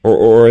Cloud?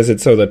 Or is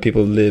it so that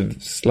people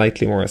live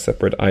slightly more as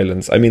separate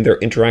islands? I mean, there are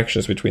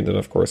interactions between them,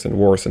 of course, and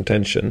wars and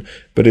tension.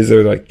 But is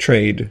there like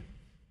trade?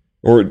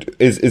 Or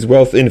is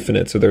wealth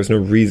infinite, so there's no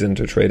reason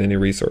to trade any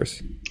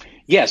resource?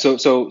 Yeah, so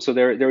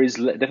there is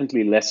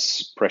definitely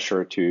less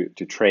pressure to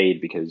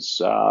trade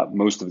because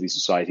most of these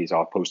societies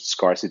are post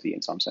scarcity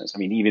in some sense. I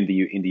mean, even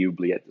in the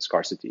Oubliette, the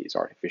scarcity is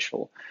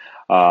artificial,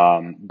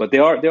 but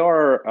there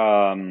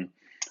are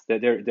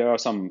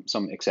some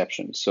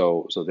exceptions.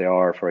 So there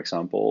are, for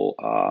example,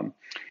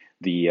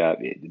 the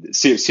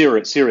Seer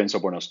and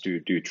Sobornos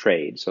do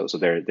trade. So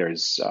there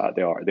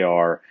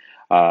are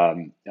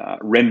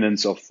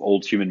remnants of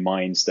old human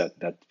minds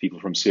that people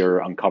from Seer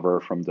uncover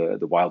from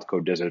the wild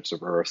code deserts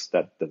of Earth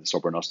that the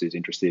Sobernost is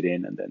interested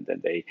in, and then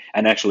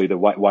actually the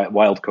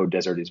wild code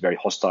desert is very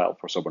hostile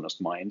for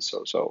Sobernost minds,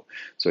 so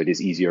it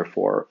is easier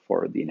for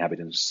the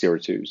inhabitants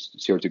of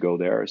Seer to go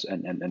there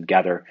and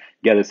gather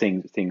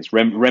things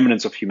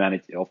remnants of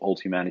humanity, of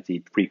old humanity,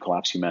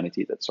 pre-collapse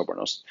humanity that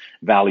Sobernost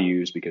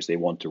values because they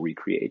want to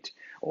recreate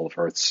all of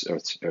Earth's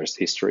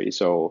history.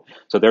 So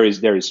there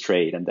is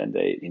trade, and then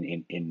they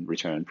in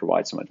return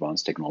provide some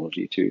advanced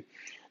technology to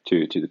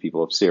the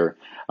people of Seer.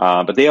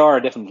 But they are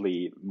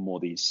definitely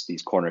more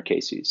these corner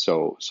cases.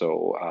 So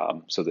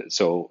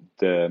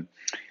the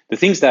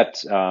things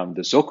that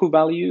the Zoku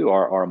value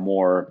are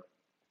more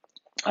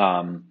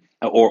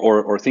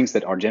or things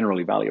that are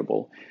generally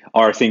valuable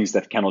are things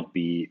that cannot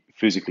be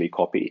physically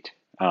copied.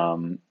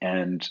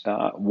 And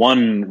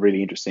one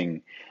really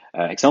interesting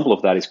example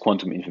of that is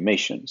quantum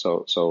information.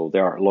 So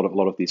there are a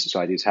lot of these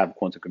societies have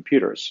quantum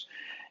computers,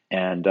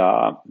 and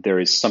there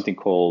is something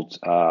called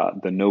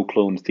the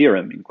no-clone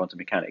theorem in quantum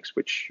mechanics,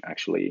 which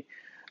actually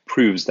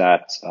proves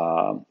that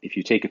if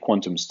you take a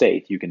quantum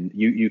state,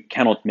 you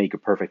cannot make a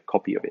perfect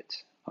copy of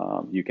it.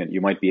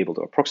 You might be able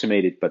to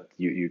approximate it, but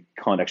you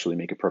can't actually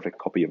make a perfect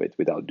copy of it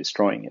without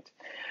destroying it.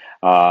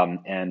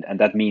 And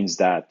that means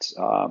that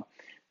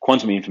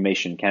quantum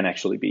information can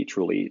actually be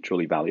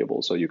truly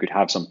valuable. So you could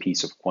have some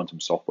piece of quantum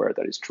software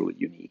that is truly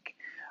unique.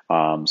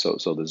 So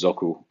the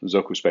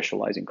Zoku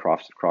specialize in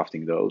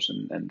crafting those,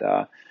 and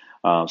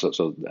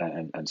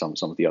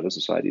some of the other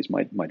societies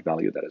might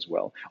value that as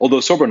well. Although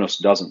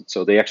Sobernos doesn't,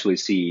 so they actually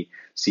see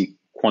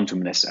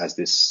quantumness as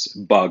this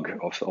bug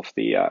of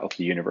the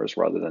universe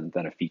rather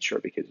than a feature,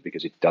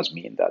 because it does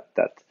mean that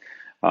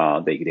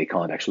they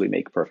can't actually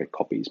make perfect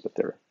copies, but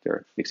their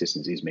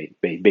existence is made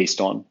based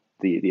on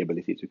the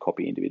ability to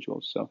copy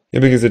individuals. So yeah,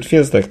 because it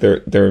feels like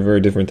there are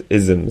very different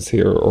isms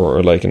here,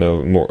 or like,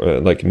 more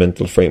like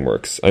mental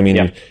frameworks. I mean,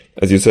 yeah.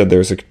 As you said,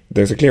 there's a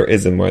clear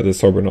ism where the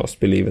Sobernos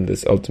believe in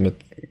this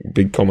ultimate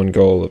big common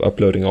goal of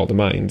uploading all the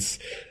minds,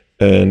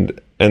 and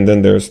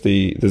then there's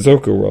the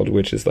Zoku world,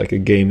 which is like a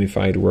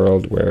gamified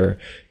world where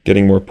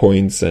getting more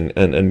points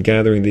and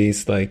gathering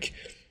these, like,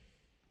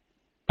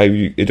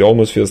 it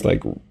almost feels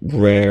like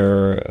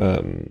rare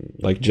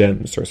like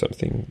gems or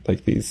something,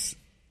 like these.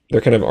 They're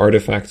kind of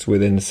artifacts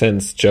with, in a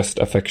sense, just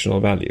affectional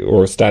value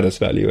or status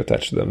value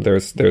attached to them.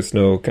 There's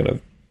no kind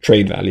of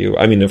trade value.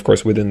 I mean, of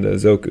course, within the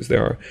Zokus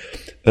there are,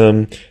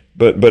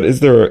 but is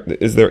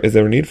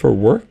there a need for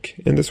work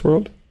in this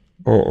world,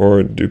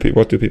 or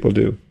what do people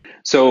do?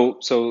 So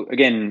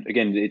again,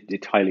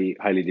 it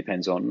highly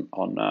depends on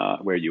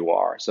where you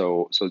are.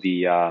 So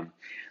the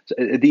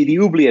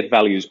Oubliette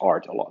values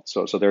art a lot.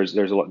 So there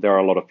are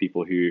a lot of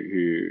people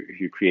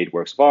who create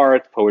works of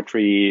art,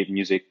 poetry,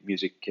 music,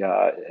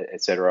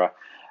 etc.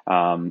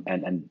 And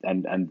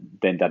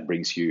then that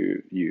brings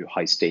you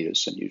high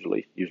status and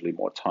usually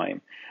more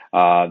time.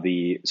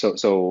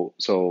 So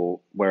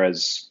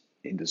whereas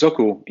in the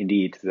Zoku,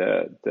 indeed,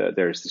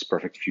 there's this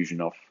perfect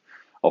fusion of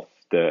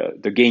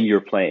the game you're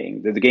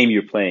playing. The game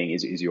you're playing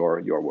is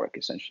your work,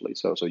 essentially.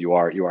 So you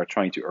are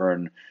trying to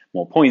earn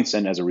more points,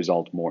 and as a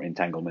result, more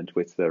entanglement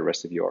with the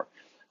rest of your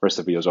rest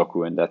of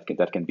Yozoku, and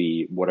that can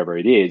be whatever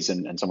it is,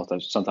 and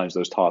sometimes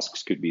those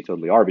tasks could be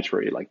totally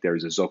arbitrary. Like there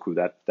is a Zoku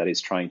that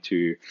is trying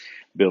to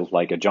build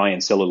like a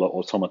giant cellular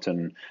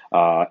automaton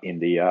in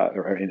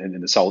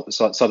the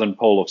southern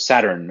pole of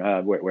Saturn,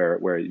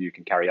 where you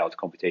can carry out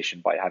computation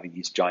by having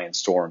these giant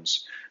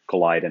storms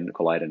collide and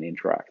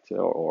interact,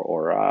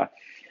 or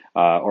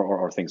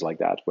things like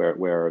that,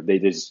 where they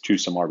just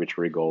choose some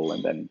arbitrary goal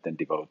and then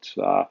devote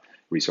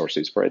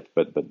resources for it,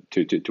 but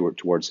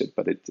towards it,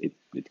 but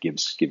it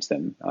gives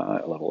them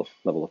a level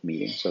of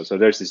meaning. So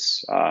there's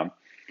this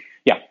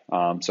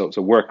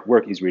so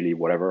work is really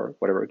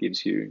whatever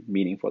gives you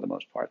meaning for the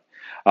most part.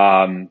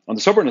 On the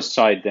Sobornist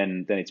side,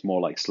 then it's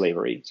more like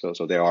slavery. So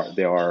they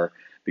are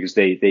because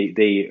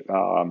they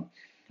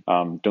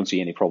don't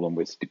see any problem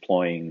with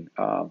deploying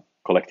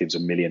collectives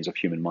of millions of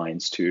human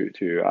minds to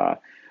do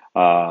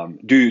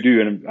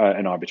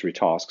an arbitrary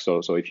task.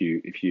 So if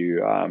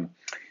you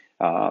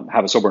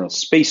have a Sobornist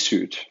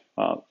spacesuit,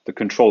 the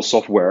control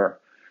software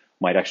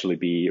might actually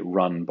be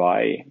run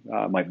by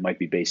might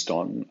be based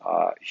on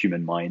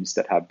human minds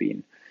that have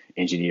been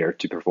engineered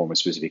to perform a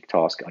specific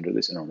task under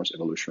this enormous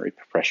evolutionary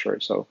pressure.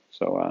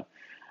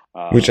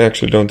 Which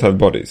actually don't have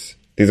bodies.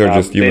 These are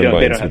just human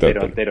minds without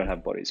them. They don't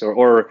have bodies,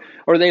 or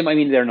they. I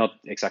mean, they're not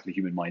exactly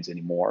human minds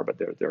anymore, but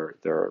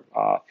they're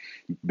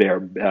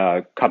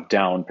cut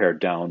down, pared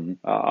down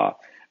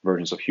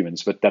versions of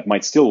humans, but that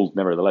might still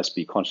nevertheless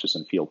be conscious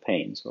and feel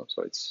pain. So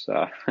it's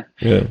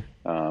yeah.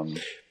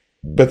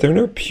 But they're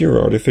not pure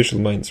artificial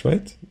minds,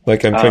 right?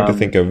 Like I'm trying to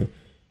think of,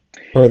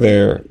 are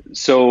there?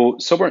 So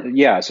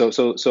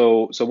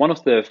one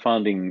of the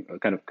founding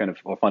kind of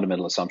or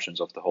fundamental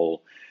assumptions of the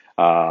whole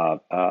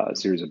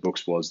series of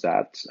books was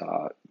that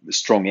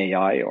strong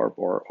AI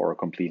or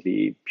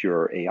completely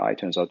pure AI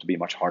turns out to be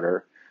much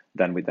harder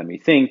than we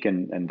think,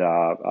 and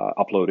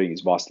uploading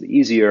is vastly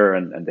easier,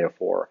 and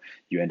therefore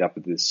you end up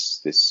with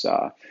this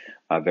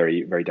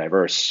very very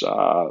diverse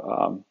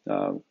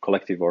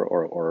collective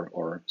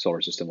or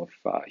solar system of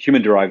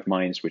human derived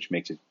minds, which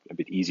makes it a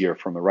bit easier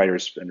from a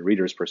writer's and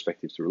reader's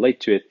perspective to relate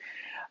to it.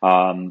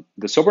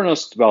 The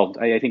Sobornost, well,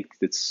 I think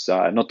it's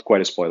not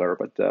quite a spoiler,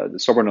 but the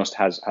Sobornost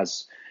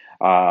has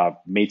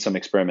made some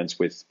experiments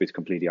with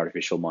completely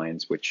artificial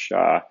minds, which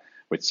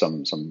with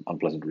some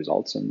unpleasant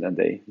results, and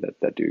they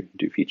that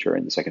do feature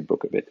in the second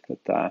book a bit.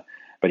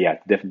 But yeah,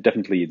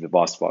 definitely the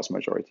vast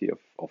majority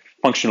of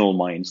functional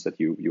minds that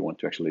you want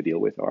to actually deal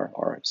with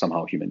are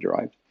somehow human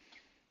derived.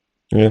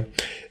 Yeah.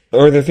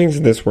 Are there things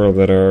in this world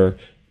that are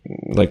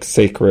like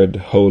sacred,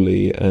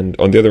 holy, and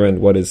on the other end,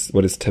 what is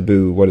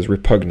taboo, what is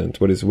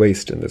repugnant, what is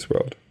waste in this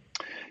world?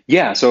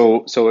 Yeah.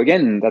 So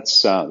again,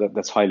 that's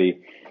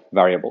highly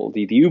variable.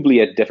 The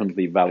oubliette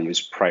definitely values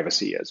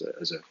privacy as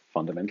a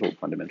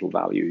fundamental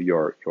value.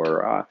 Your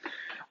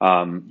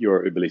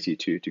ability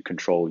to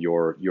control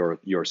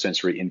your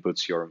sensory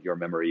inputs, your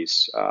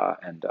memories,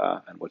 and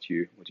what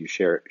you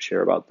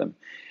share about them,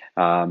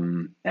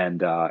 and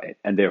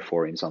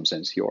therefore in some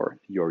sense your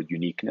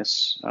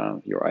uniqueness,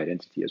 your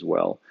identity as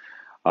well.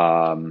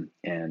 The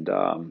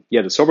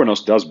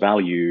Sobornost does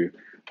value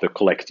the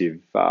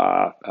collective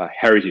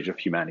heritage of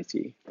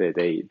humanity.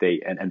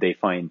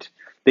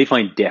 They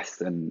find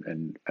death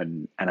and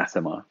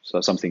anathema,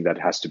 so something that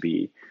has to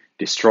be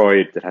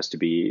destroyed, that has to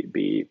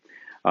be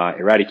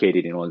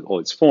eradicated in all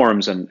its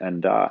forms,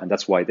 and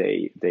that's why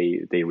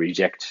they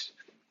reject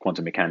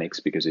quantum mechanics,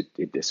 because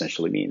it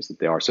essentially means that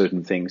there are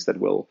certain things that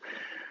will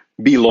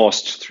be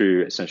lost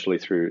through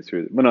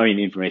well, I mean,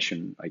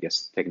 information, I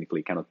guess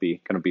technically cannot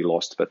be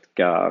lost, but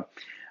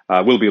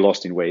will be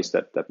lost in ways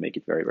that make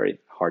it very, very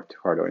hard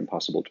or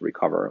impossible to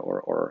recover,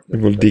 or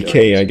it will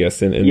decay, I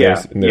guess, in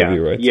their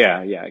view, right?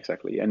 Yeah,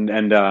 exactly. And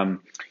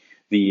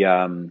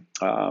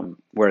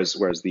whereas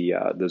the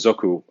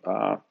Zoku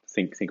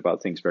think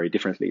about things very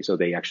differently, so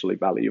they actually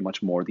value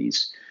much more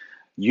these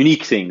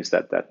unique things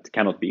that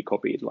cannot be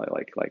copied,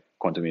 like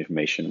quantum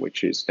information,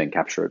 which is then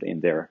captured in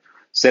their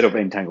set of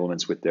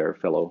entanglements with their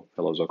fellow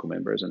Zoku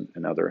members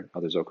and other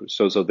Zokus.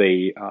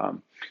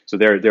 So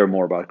they're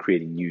more about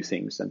creating new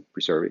things than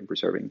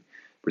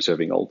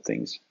preserving old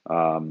things.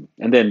 And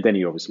then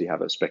you obviously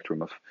have a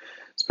spectrum of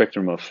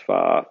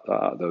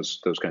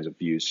those kinds of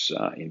views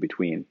in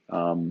between.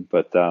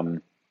 But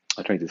I'm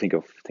trying to think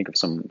of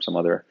some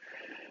other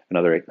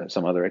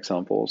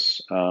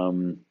examples.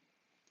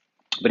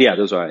 But yeah,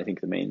 those are, I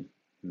think, the main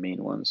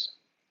ones.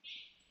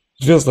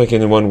 It feels like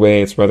in one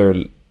way it's rather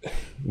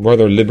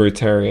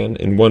libertarian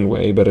in one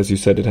way, but as you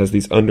said, it has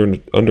these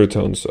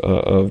undertones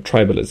of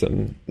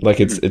tribalism. Like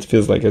it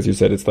feels like, as you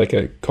said, it's like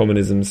a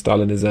communism,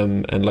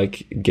 Stalinism, and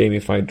like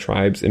gamified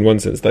tribes in one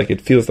sense. Like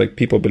it feels like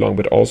people belong,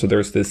 but also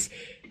there's this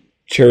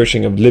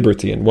cherishing of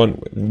liberty in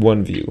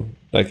one view.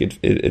 Like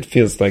it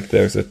feels like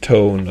there's a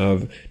tone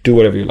of do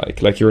whatever you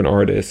like you're an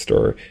artist,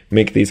 or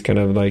make these kind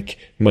of like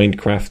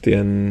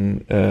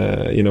Minecraftian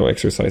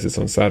exercises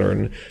on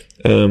Saturn.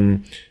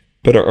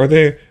 But are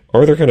there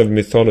kind of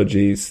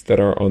mythologies that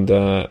are on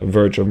the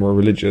verge of more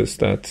religious,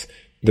 that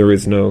there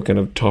is no kind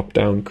of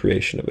top-down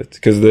creation of it?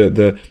 Because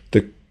the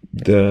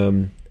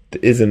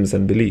isms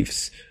and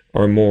beliefs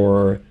are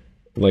more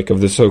like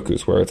of the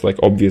Sokus, where it's like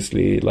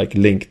obviously like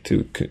linked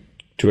to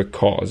a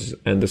cause,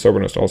 and the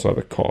Sobernost also have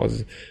a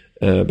cause.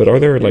 But are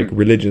there like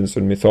religions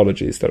and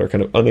mythologies that are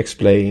kind of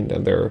unexplained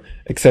and they're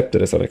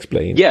accepted as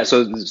unexplained? Yeah,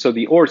 so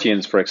the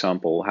Ortians, for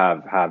example,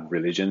 have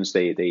religions.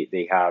 They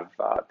have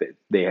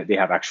they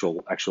have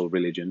actual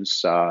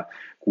religions.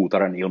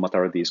 Kuutar and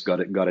Ilmatar, these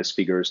goddess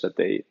figures that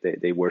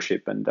they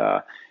worship, and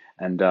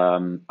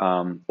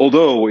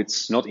although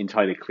it's not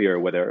entirely clear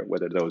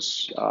whether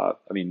those I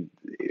mean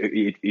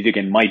it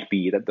again might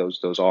be that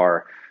those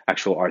are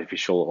actual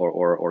artificial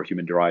or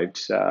human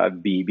derived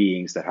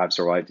beings that have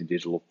survived in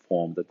digital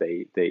form that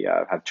they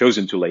have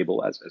chosen to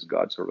label as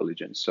gods or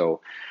religions.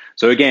 So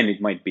again, it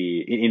might be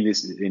in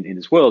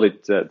this world,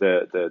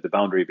 the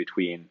boundary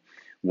between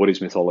what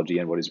is mythology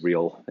and what is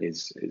real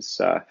is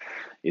a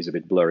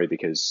bit blurry,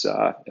 because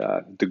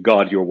the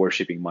god you're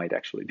worshiping might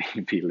actually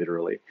be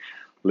literally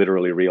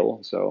real.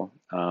 So,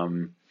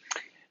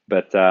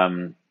 but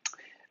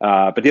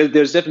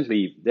there's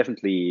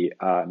definitely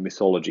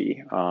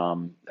mythology.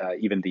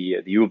 Even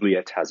the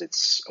oubliette has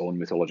its own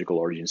mythological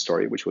origin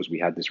story, which was we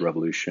had this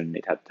revolution.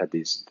 It had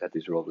these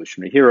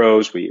revolutionary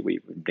heroes. We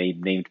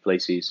named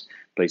places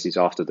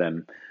after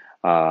them,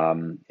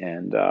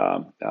 and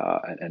a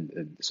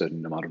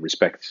certain amount of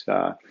respect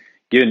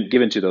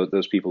given to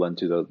those people and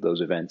to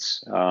those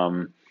events.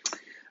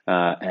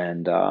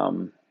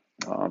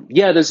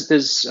 Yeah,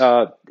 there's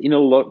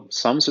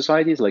some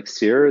societies like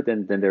Cyr.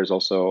 Then there's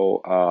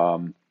also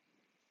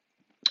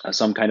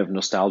some kind of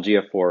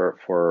nostalgia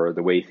for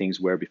the way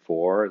things were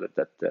before.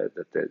 That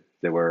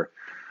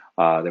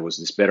there was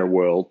this better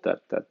world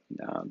that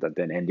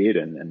then ended,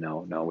 and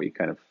now we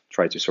kind of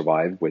try to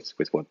survive with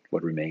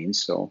what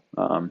remains. So,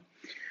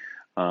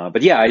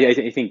 but yeah,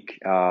 I think.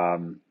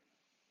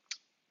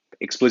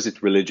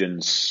 Explicit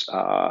religions,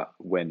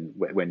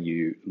 when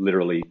you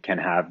literally can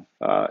have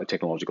a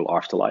technological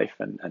afterlife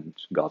and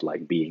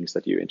godlike beings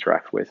that you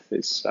interact with,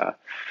 is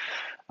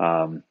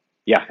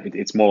yeah,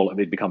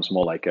 it becomes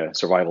more like a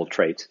survival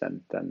trait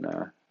than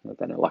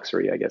a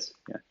luxury, I guess.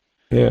 Yeah.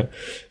 Yeah,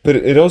 but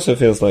it also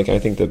feels like, I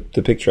think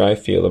the picture I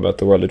feel about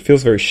the world, it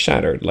feels very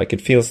shattered. Like it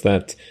feels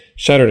that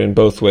shattered in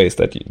both ways,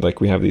 that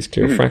like we have these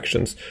clear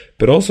fractions,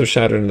 but also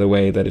shattered in the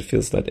way that it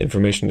feels that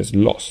information is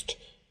lost.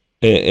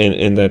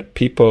 In that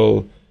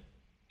people,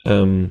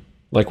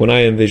 like when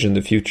I envision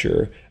the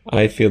future,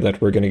 I feel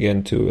that we're going to get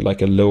into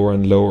like a lower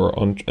and lower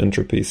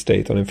entropy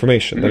state on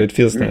information. That it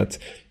feels that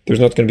there's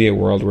not going to be a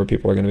world where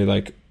people are going to be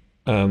like,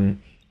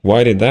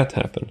 why did that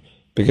happen?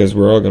 Because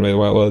we're all going to be,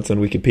 well, it's on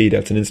Wikipedia,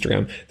 it's on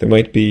Instagram. There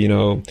might be,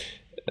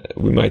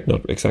 we might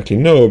not exactly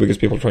know because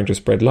people are trying to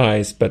spread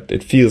lies, but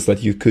it feels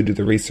like you could do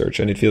the research,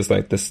 and it feels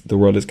like the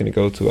world is going to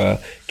go to a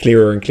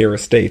clearer and clearer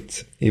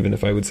state, even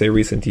if I would say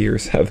recent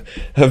years have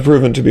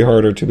proven to be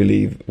harder to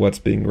believe what's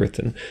being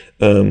written.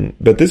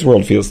 But this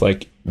world feels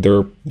like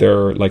they're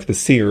like the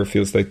seer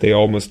feels like they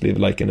almost live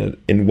like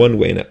in one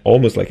way, in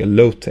almost like a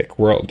low-tech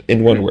world.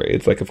 In one way,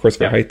 it's like, of course,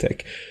 very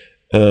high-tech.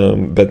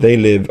 But they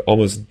live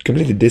almost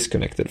completely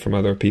disconnected from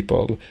other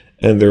people,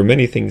 and there are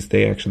many things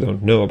they actually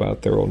don't know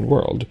about their own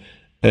world.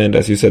 And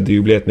as you said, the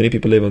oubliette, many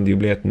people live on the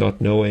oubliette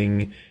not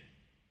knowing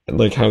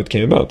like how it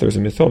came about. There's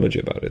a mythology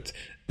about it.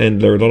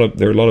 And there are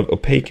a lot of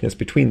opaqueness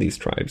between these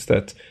tribes,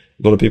 that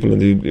a lot of people in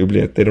the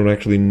oubliette, they don't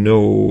actually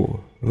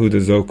know who the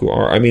Zoku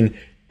are. I mean,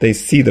 they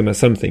see them as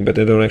something, but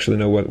they don't actually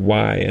know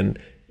why, and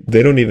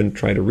they don't even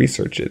try to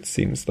research it,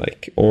 seems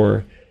like.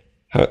 Or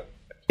how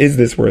is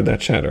this word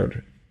that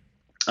shattered?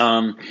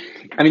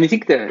 I mean, I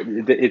think that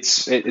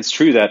it's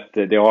true that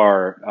there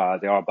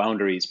are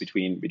boundaries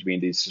between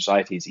these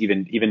societies,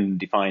 even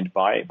defined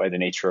by the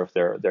nature of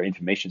their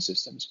information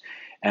systems,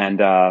 and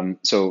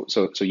so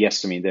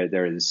yes, I mean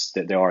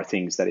there are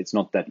things that it's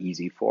not that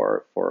easy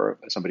for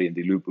somebody in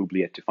the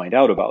oubliette to find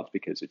out about,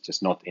 because it's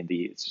just not in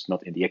the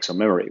exo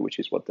memory, which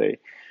is what they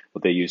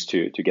use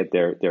to get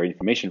their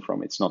information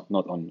from. It's not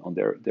on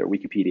their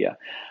Wikipedia,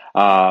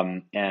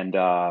 and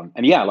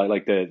yeah,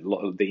 like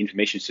the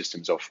information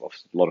systems of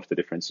a lot of the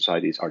different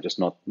societies are just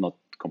not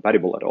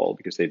compatible at all,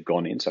 because they've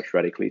gone in such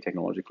radically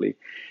technologically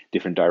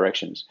different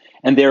directions.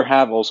 And there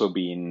have also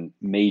been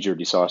major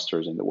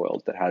disasters in the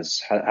world that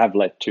have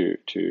led to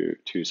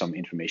some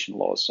information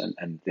loss,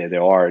 and there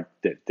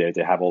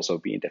have also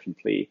been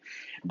definitely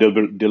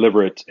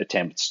deliberate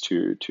attempts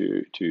to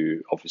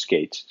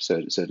obfuscate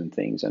certain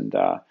things, and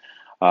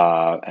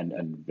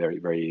very,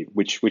 very,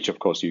 which of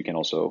course you can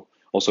also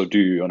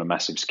do on a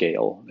massive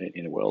scale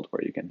in a world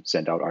where you can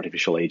send out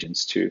artificial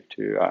agents to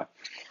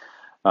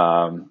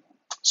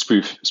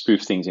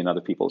spoof things in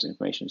other people's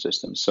information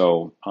systems.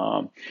 So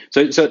I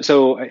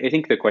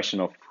think the question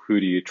of who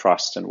do you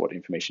trust and what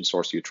information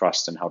source do you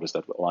trust and how does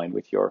that align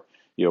with your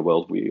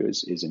worldview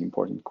is an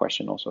important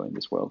question also in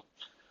this world.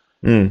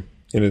 It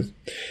is.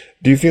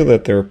 Do you feel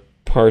that there are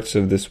parts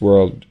of this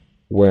world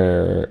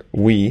where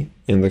we,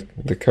 in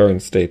the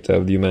current state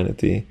of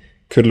humanity,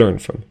 could learn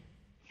from?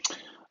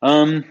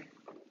 I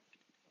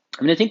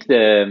mean, I think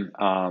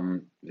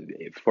from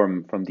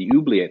the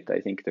oubliette, I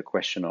think the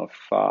question of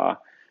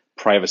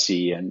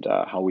privacy and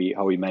how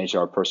we manage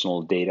our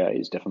personal data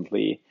is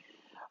definitely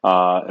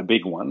a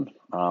big one,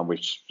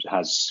 which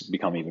has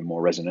become even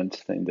more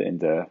resonant in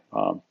the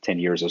 10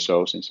 years or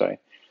so since I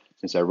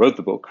wrote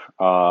the book.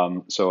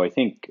 So I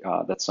think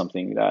that's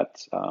something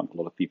that a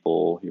lot of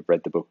people who've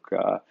read the book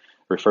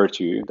refer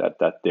to,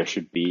 that there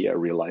should be a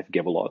real life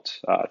Gevelot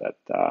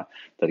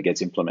that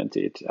gets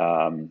implemented.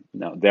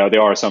 Now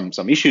there are some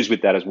issues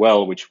with that as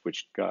well, which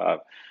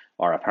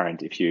are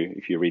apparent if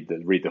you read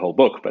the whole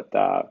book, but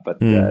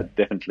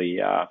definitely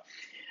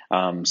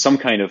some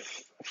kind of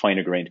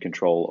finer grained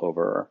control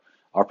over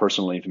our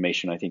personal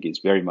information, I think, is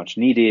very much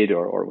needed,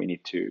 or we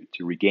need to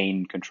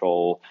regain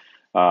control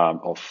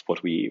of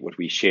what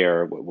we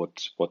share,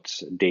 what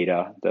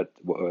data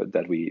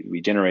that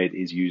we generate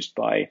is used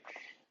by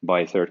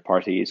third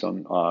parties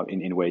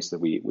in ways that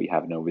we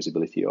have no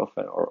visibility of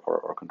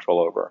or control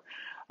over.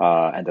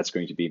 And that's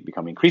going to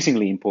become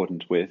increasingly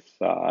important with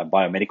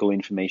biomedical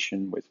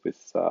information, with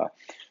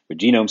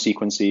genome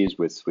sequences,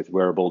 with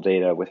wearable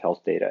data, with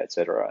health data,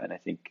 etc. And I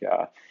think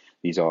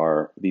these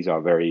are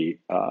very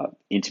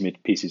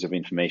intimate pieces of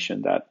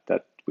information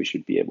that we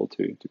should be able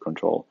to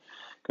control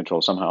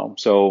somehow.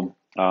 So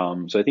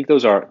I think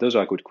those are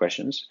good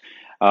questions.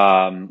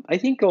 I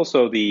think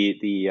also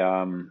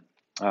the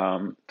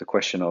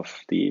question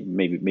of the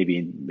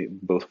maybe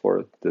both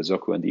for the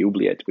Zoku and the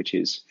Oubliette, which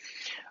is,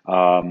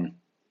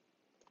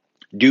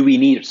 do we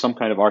need some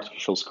kind of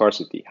artificial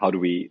scarcity? How do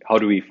we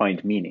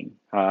find meaning?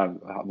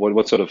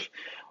 What sort of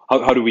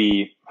how do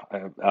we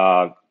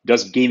can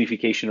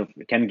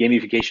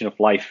gamification of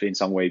life in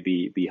some way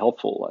be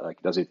helpful?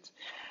 Like, does it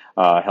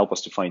help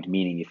us to find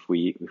meaning if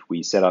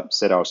we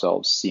set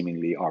ourselves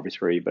seemingly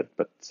arbitrary but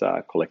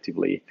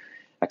collectively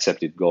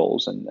accepted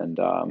goals, and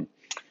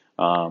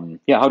how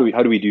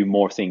do we do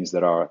more things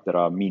that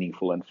are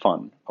meaningful and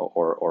fun,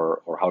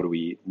 or how do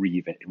we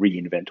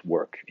reinvent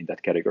work in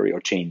that category, or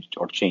change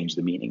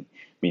the meaning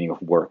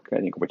of work? I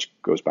think, which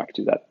goes back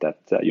to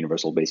that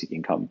universal basic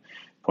income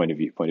point of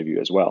view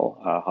as well.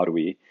 How do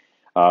we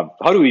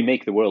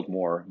make the world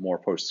more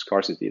post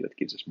scarcity, that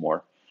gives us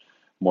more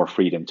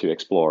freedom to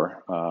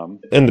explore.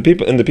 And the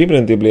people in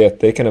the Oubliette,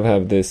 they kind of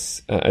have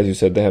this, as you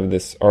said, they have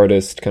this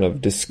artist kind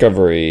of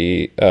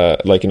discovery,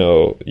 like,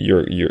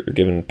 you're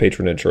given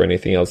patronage or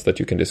anything else that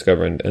you can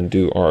discover and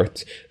do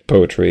art,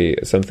 poetry,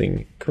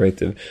 something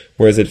creative.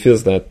 Whereas it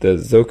feels that the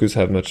Zokus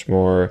have much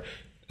more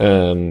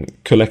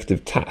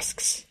collective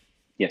tasks.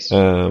 Yes.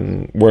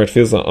 Where it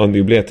feels on the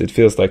Oubliette, it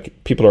feels like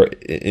people are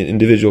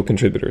individual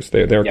contributors.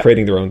 They're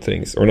creating their own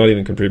things, or not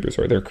even contributors,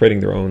 or they're creating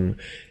their own.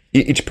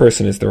 Each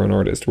person is their own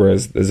artist,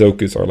 whereas the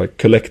Zokus are like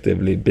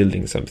collectively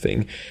building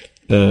something.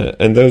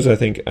 And those, I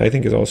think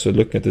is also,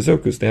 looking at the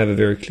Zokus, they have a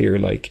very clear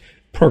like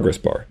progress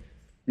bar.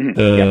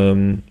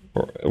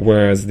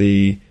 Whereas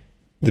the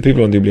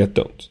people on the Oubliette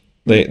don't.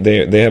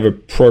 They have a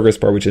progress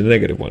bar which is a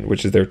negative one,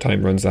 which is their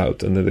time runs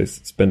out and then they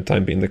spend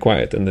time being in the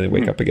quiet and then they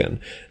wake up again.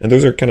 And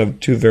those are kind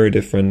of two very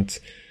different,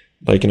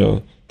 like,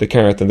 the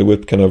carrot and the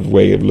whip kind of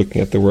way of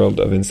looking at the world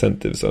of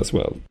incentives as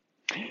well.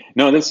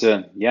 No, that's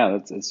a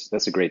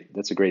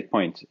great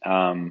point.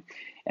 And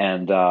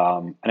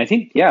I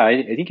think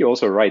I think you're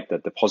also right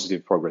that the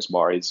positive progress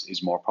bar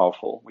is more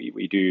powerful.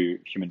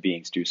 Human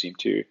beings do seem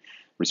to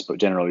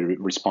generally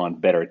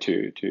respond better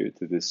to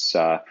this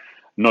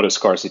not a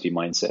scarcity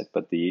mindset,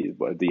 but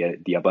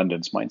the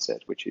abundance mindset,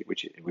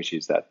 which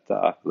is that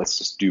let's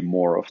just do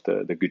more of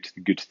the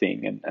good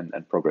thing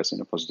and progress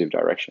in a positive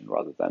direction,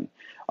 rather than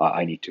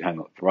I need to hang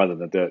on, rather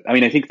than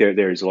I think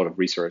there is a lot of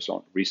research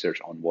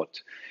on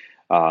what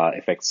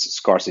effects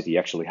scarcity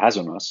actually has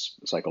on us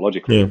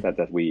psychologically.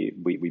 That we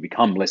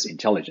become less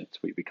intelligent,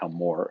 we become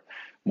more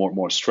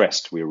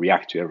stressed, we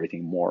react to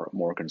everything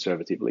more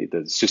conservatively.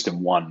 The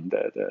system one,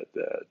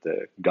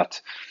 the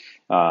gut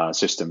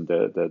system,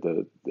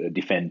 the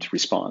defend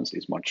response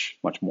is much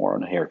more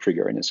on a hair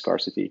trigger in a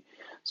scarcity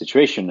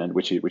situation, and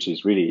which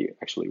is really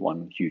actually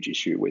one huge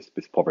issue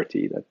with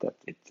poverty, that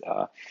it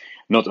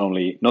not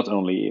only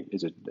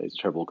is it a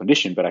terrible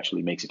condition, but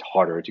actually makes it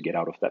harder to get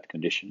out of that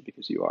condition,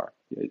 because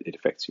it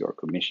affects your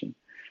cognition.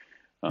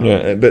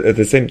 But at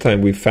the same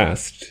time, we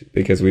fast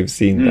because we've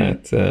seen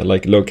that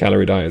like low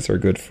calorie diets are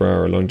good for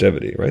our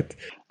longevity, right?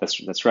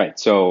 That's right.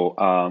 So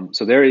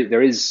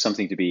there is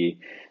something to be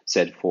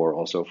said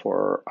for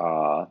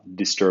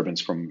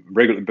disturbance from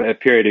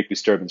periodic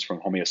disturbance from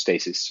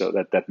homeostasis. So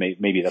that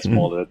maybe that's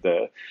more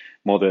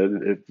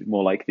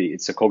like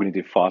it's a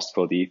cognitive fast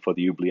for the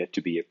Oubliette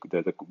to be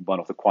the one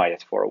of the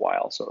quiet for a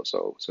while.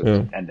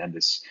 And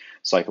this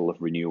cycle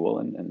of renewal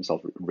and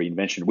self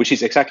reinvention, which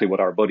is exactly what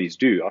our bodies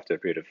do after a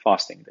period of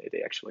fasting.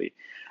 They actually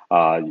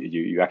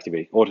you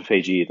activate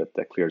autophagy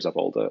that clears up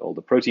all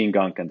the protein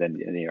gunk, and then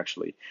you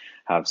actually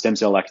have stem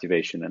cell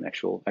activation and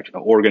actual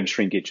organ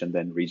shrinkage, and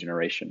then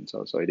regeneration.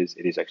 So it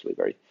is actually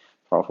very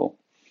powerful.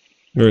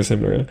 Very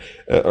similar.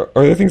 Yeah.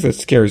 Are there things that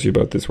scares you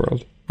about this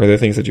world? Are there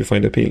things that you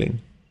find appealing?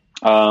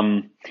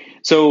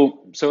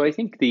 So I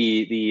think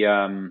there's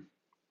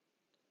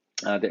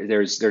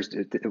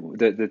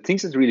the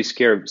things that really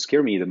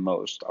scare me the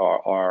most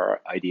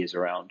are ideas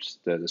around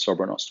the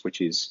Sobornost,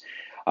 which is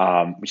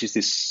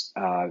this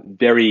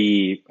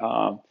very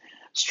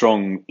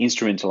strong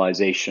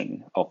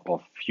instrumentalization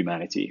of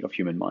humanity, of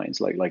human minds,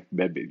 like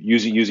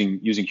using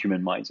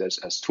human minds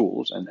as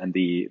tools, and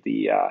the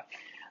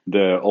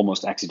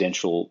almost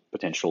accidental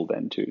potential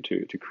then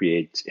to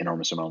create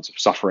enormous amounts of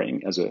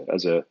suffering as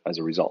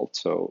a result.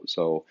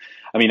 So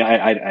I mean,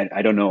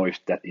 I don't know if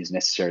that is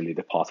necessarily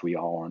the path we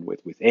are on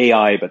with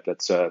AI, but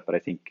but I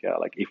think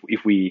like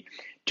if we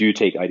do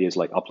take ideas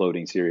like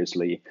uploading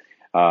seriously,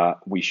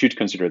 we should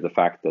consider the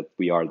fact that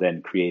we are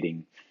then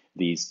creating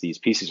these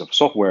pieces of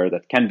software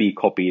that can be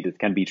copied, that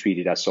can be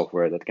treated as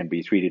software, that can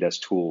be treated as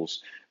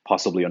tools,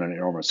 possibly on an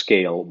enormous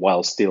scale,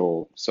 while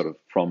still sort of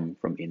from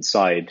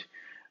inside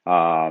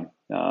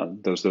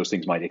those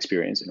things might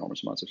experience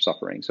enormous amounts of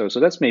suffering. So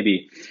that's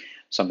maybe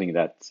something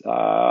that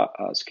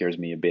scares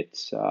me a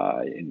bit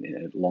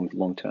in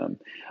long term.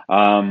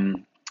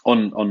 On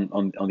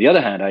the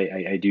other hand,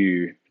 I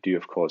do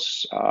of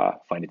course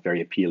find it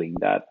very appealing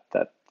that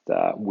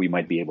we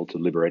might be able to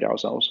liberate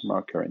ourselves from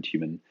our current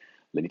human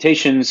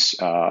limitations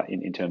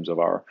in terms of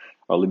our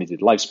limited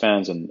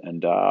lifespans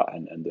and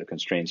the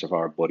constraints of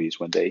our bodies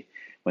when they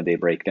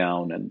break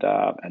down, and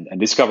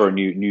discover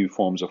new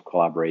forms of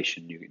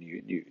collaboration,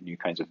 new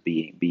kinds of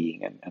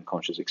being and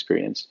conscious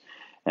experience.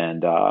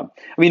 And I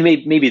mean,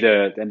 maybe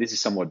and this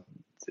is somewhat,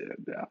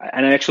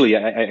 and actually,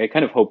 I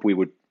kind of hope we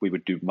would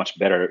do much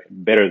better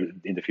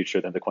in the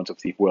future than the Quantum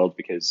Thief world,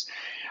 because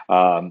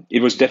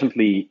it was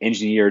definitely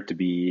engineered to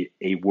be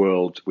a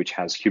world which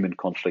has human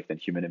conflict and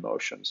human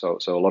emotion. So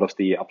a lot of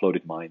the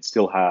uploaded minds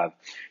still have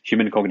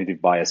human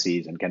cognitive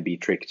biases and can be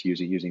tricked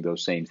using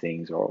those same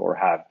things, or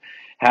have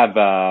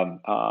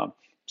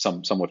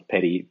some somewhat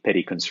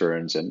petty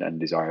concerns and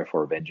desire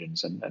for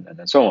vengeance and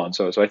so on.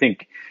 So I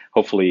think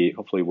hopefully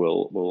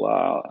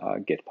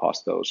we'll get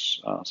past those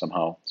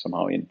somehow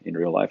in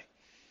real life.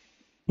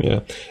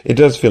 Yeah, it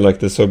does feel like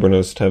the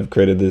Sobernost have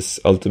created this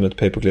ultimate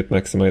paperclip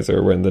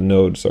maximizer when the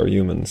nodes are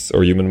humans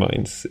or human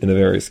minds in a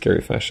very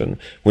scary fashion,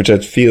 which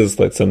it feels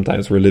like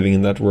sometimes we're living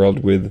in that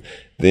world with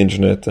the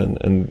internet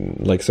and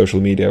like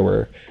social media,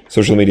 where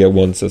social media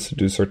wants us to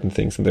do certain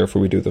things and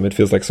therefore we do them. It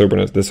feels like the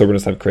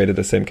Sobernost have created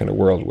the same kind of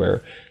world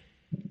where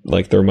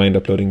like their mind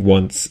uploading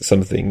wants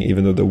something,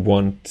 even though the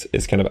want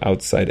is kind of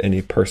outside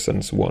any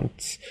person's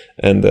wants,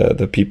 and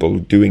the people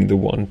doing the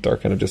want are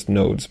kind of just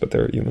nodes, but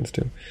they're humans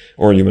too,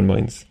 or human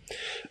minds.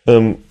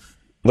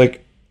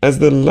 Like, as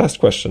the last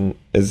question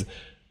is,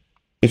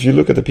 if you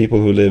look at the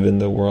people who live in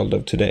the world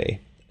of today,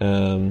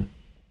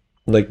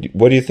 like,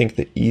 what do you think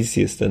the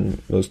easiest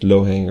and most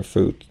low-hanging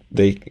fruit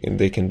they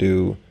can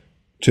do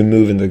to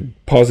move in the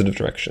positive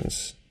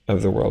directions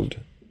of the world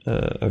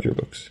of your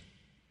books?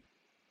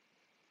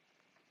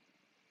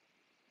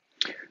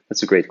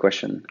 That's a great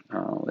question.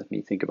 Let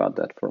me think about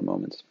that for a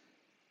moment.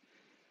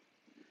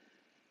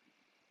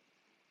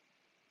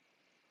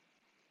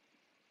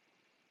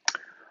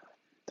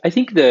 I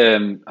think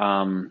this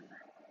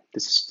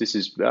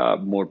is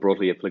more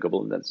broadly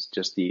applicable. That's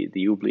just the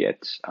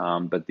oubliette,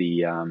 but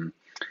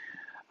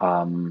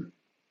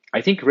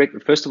I think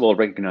first of all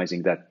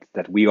recognizing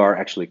that we are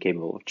actually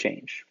capable of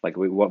change. Like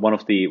one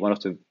of the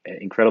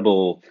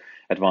incredible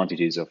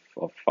advantages of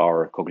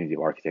our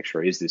cognitive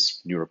architecture is this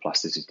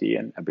neuroplasticity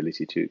and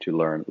ability to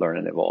learn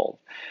and evolve.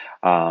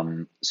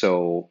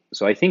 So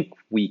I think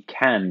we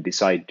can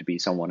decide to be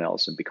someone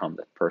else and become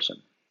that person.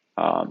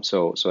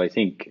 So I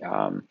think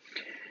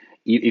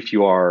if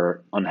you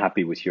are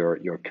unhappy with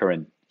your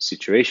current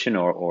situation,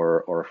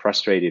 or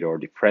frustrated or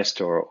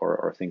depressed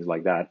or things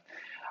like that,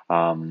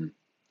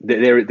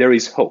 there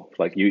is hope.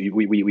 Like there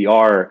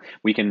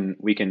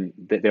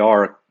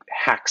are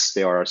hacks,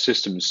 there are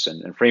systems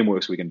and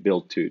frameworks we can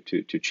build to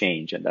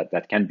change, and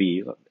that can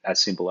be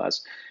as simple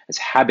as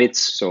habits.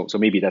 So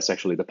maybe that's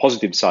actually the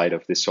positive side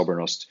of this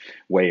Sobernost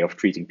way of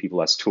treating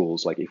people as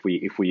tools. Like if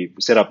we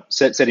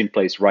set in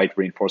place right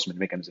reinforcement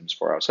mechanisms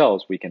for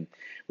ourselves, we can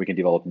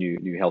develop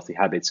new healthy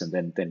habits and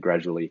then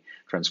gradually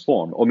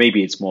transform. Or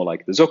maybe it's more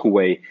like the Zoku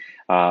way.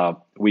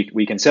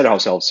 We can set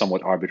ourselves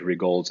somewhat arbitrary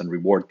goals and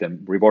reward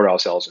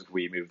ourselves if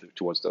we move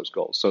towards those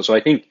goals. So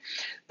I think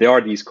there are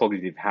these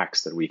cognitive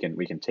hacks that we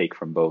can take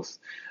from both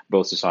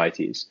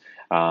societies.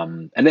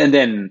 And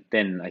then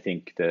I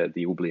think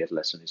the oubliette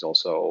lesson is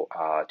also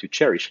to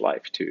cherish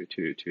life,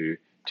 to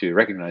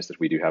recognize that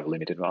we do have a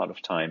limited amount of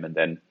time, and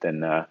then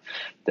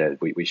that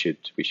we should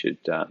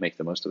make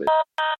the most of it.